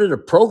just started a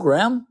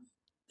program.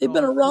 They've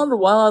been around a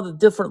while at a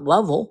different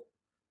level.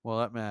 Well,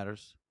 that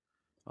matters.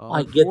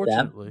 I get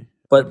that,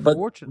 but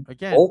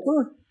again,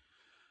 over.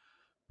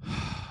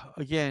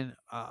 Again,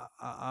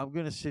 I'm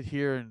gonna sit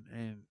here and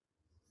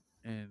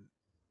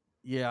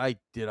yeah, I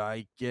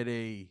get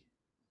a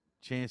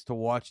chance to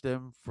watch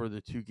them for the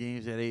 2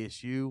 games at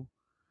ASU,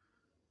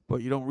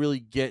 but you don't really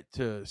get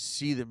to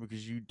see them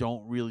because you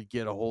don't really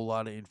get a whole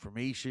lot of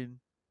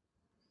information.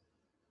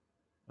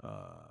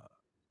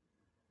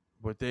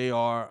 But they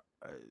are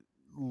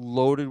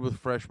loaded with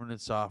freshmen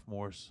and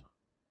sophomores.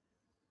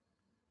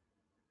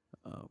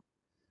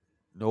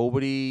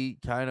 Nobody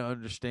kind of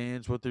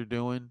understands what they're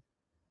doing.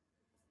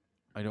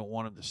 I don't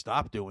want them to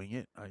stop doing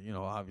it.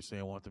 Obviously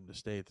I want them to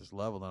stay at this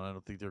level, and I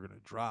don't think they're going to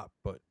drop.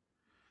 But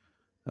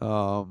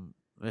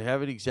they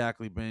haven't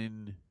exactly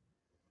been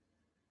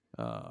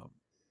at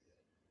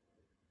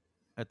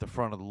the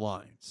front of the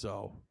line.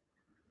 So,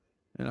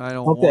 and I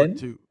don't want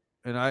to.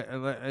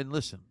 And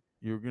listen,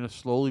 you're going to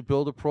slowly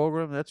build a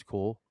program. That's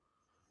cool.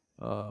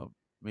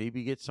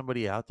 maybe get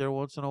somebody out there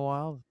once in a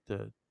while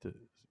that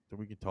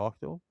we can talk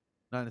to.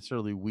 Not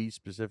necessarily we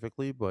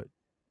specifically, but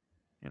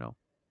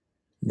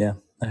Yeah,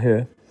 I hear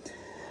it.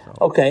 So.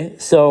 Okay,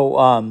 so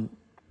on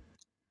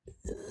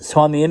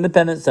the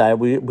independent side,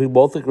 we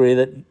both agree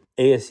that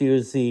ASU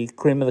is the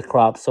cream of the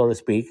crop, so to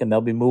speak, and they'll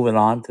be moving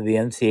on to the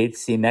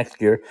NCHC next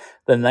year,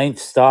 the ninth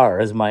star,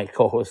 as my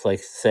co-host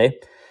likes to say.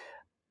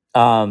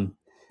 But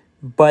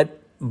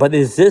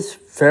is this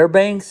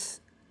Fairbanks?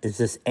 Is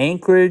this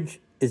Anchorage?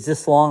 Is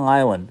this Long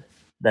Island?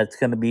 That's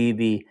going to be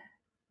the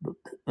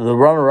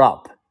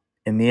runner-up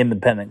in the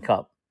Independent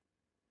Cup.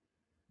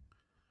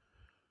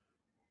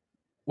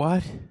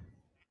 What?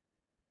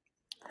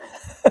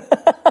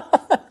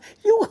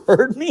 You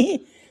heard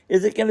me.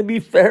 Is it going to be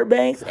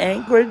Fairbanks,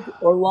 Anchorage,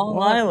 or Long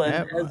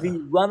Island as the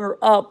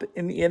runner-up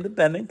in the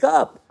Independent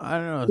Cup? I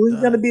don't know. Who's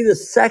going to be the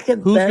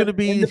second? Who's going to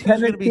be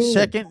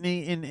second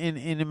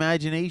in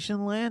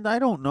Imagination Land? I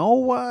don't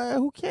know.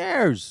 Who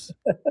cares?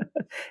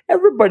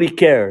 Everybody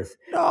cares.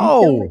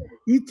 No.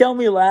 You tell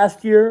me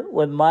last year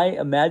when my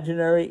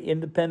imaginary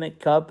Independent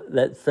Cup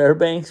that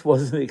Fairbanks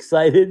wasn't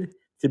excited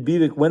to be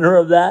the winner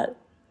of that.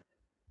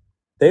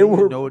 They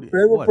were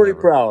pretty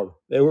proud.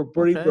 They were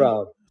pretty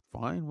proud.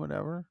 Fine,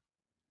 whatever.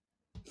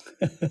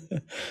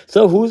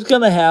 So who's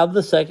going to have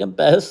the second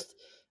best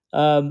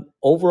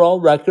overall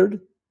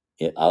record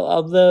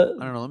of the?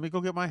 I don't know. Let me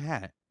go get my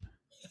hat.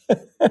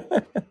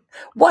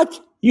 What?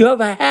 You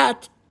have a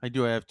hat? I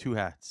do. I have two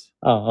hats.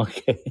 Oh,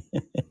 okay.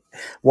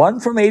 One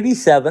from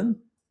 '87.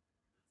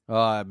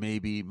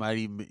 Maybe, might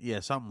even, yeah,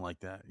 something like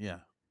that. Yeah.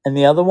 And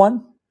the other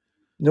one,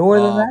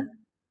 newer than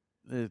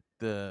that.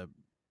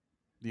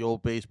 The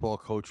old baseball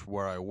coach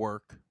where I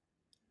work.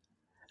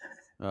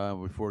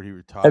 Before he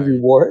retired. Have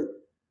you worn it?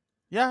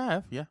 Yeah, I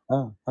have. Yeah.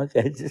 Oh,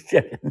 okay. Just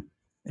checking.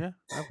 Yeah,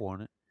 I've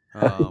worn it.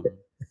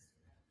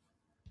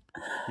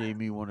 Gave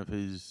me one of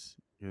his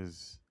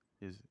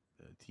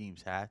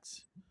team's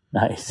hats.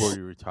 Nice. Before he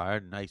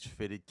retired, nice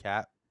fitted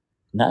cap.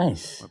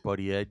 Nice. My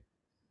buddy Ed,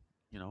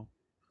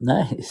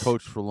 Nice.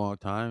 Coached for a long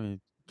time and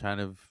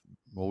kind of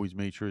always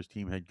made sure his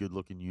team had good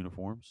looking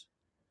uniforms.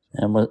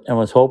 And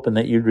was hoping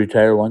that you'd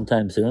retire one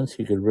time soon so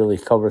you could really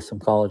cover some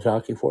college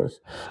hockey for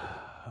us.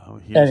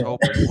 Here's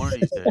hoping one of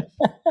these days.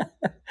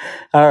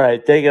 All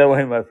right, take it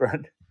away, my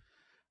friend.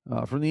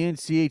 From the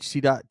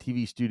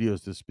NCHC.TV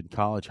studios, this has been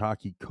College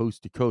Hockey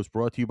Coast to Coast,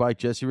 brought to you by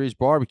Jesse Ray's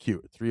Barbecue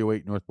at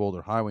 308 North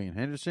Boulder Highway in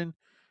Henderson,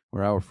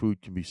 where our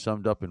food can be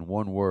summed up in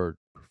one word: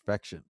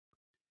 perfection.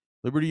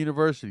 Liberty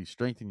University,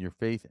 strengthen your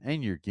faith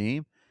and your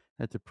game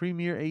at the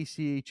premier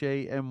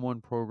ACHA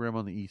M1 program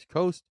on the East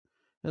Coast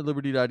at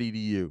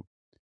liberty.edu.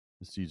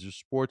 The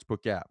Caesars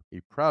Sportsbook app,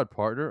 a proud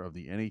partner of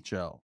the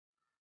NHL.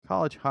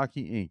 College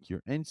Hockey Inc.,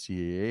 your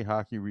NCAA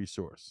hockey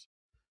resource.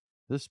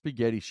 The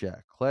Spaghetti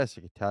Shack,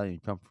 classic Italian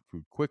comfort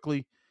food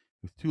quickly,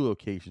 with 2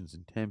 locations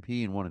in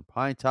Tempe and 1 in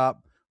Pine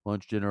Top.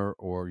 Lunch, dinner,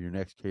 or your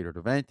next catered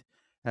event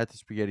at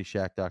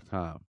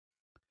thespaghettishack.com.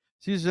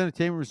 Caesars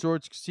Entertainment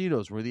Resorts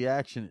Casinos, where the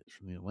action is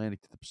from the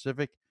Atlantic to the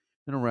Pacific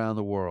and around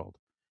the world.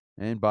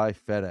 And by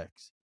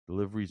FedEx.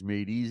 Deliveries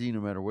made easy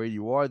no matter where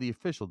you are, the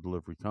official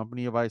delivery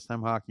company of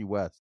Icetime Hockey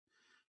West.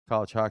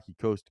 College Hockey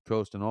Coast to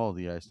Coast and all of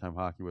the Icetime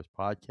Hockey West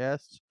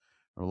podcasts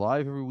are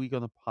live every week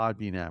on the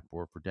Podbean app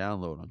or for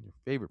download on your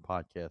favorite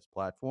podcast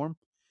platform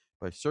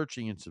by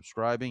searching and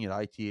subscribing at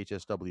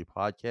ITHSW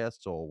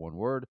Podcasts, all one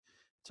word.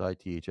 It's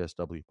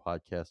ITHSW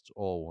Podcasts,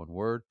 all one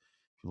word.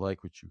 If you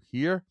like what you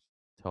hear,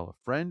 tell a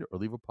friend or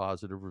leave a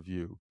positive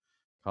review.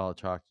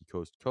 College Hockey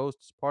Coast to Coast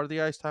is part of the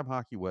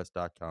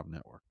IcetimeHockeyWest.com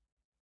network.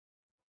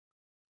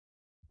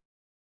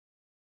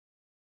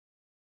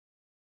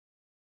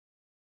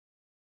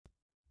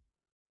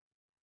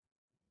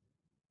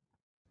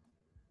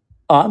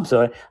 Oh, I'm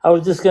sorry. I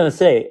was just going to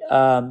say,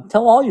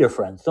 tell all your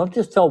friends. Don't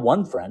just tell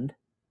one friend.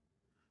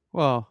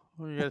 Well,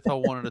 you got to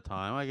tell one at a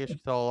time. I guess you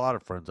tell a lot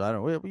of friends. I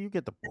don't. Well, you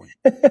get the point.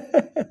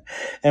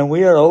 And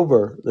we are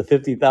over the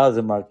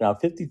 50,000 mark now,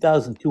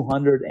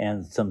 50,200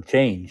 and some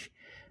change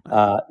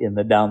in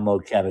the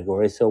download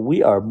category. So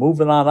we are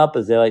moving on up,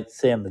 as they like to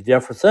say, on the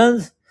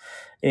Jeffersons.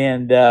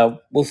 And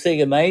we'll say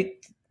goodnight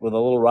with a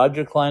little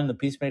Roger Klein, the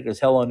Peacemakers.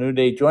 Hello, New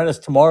Day. Join us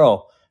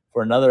tomorrow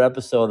for another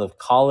episode of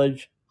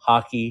College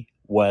Hockey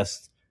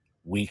West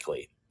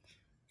Weekly.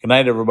 Good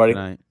night, everybody. Good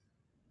night.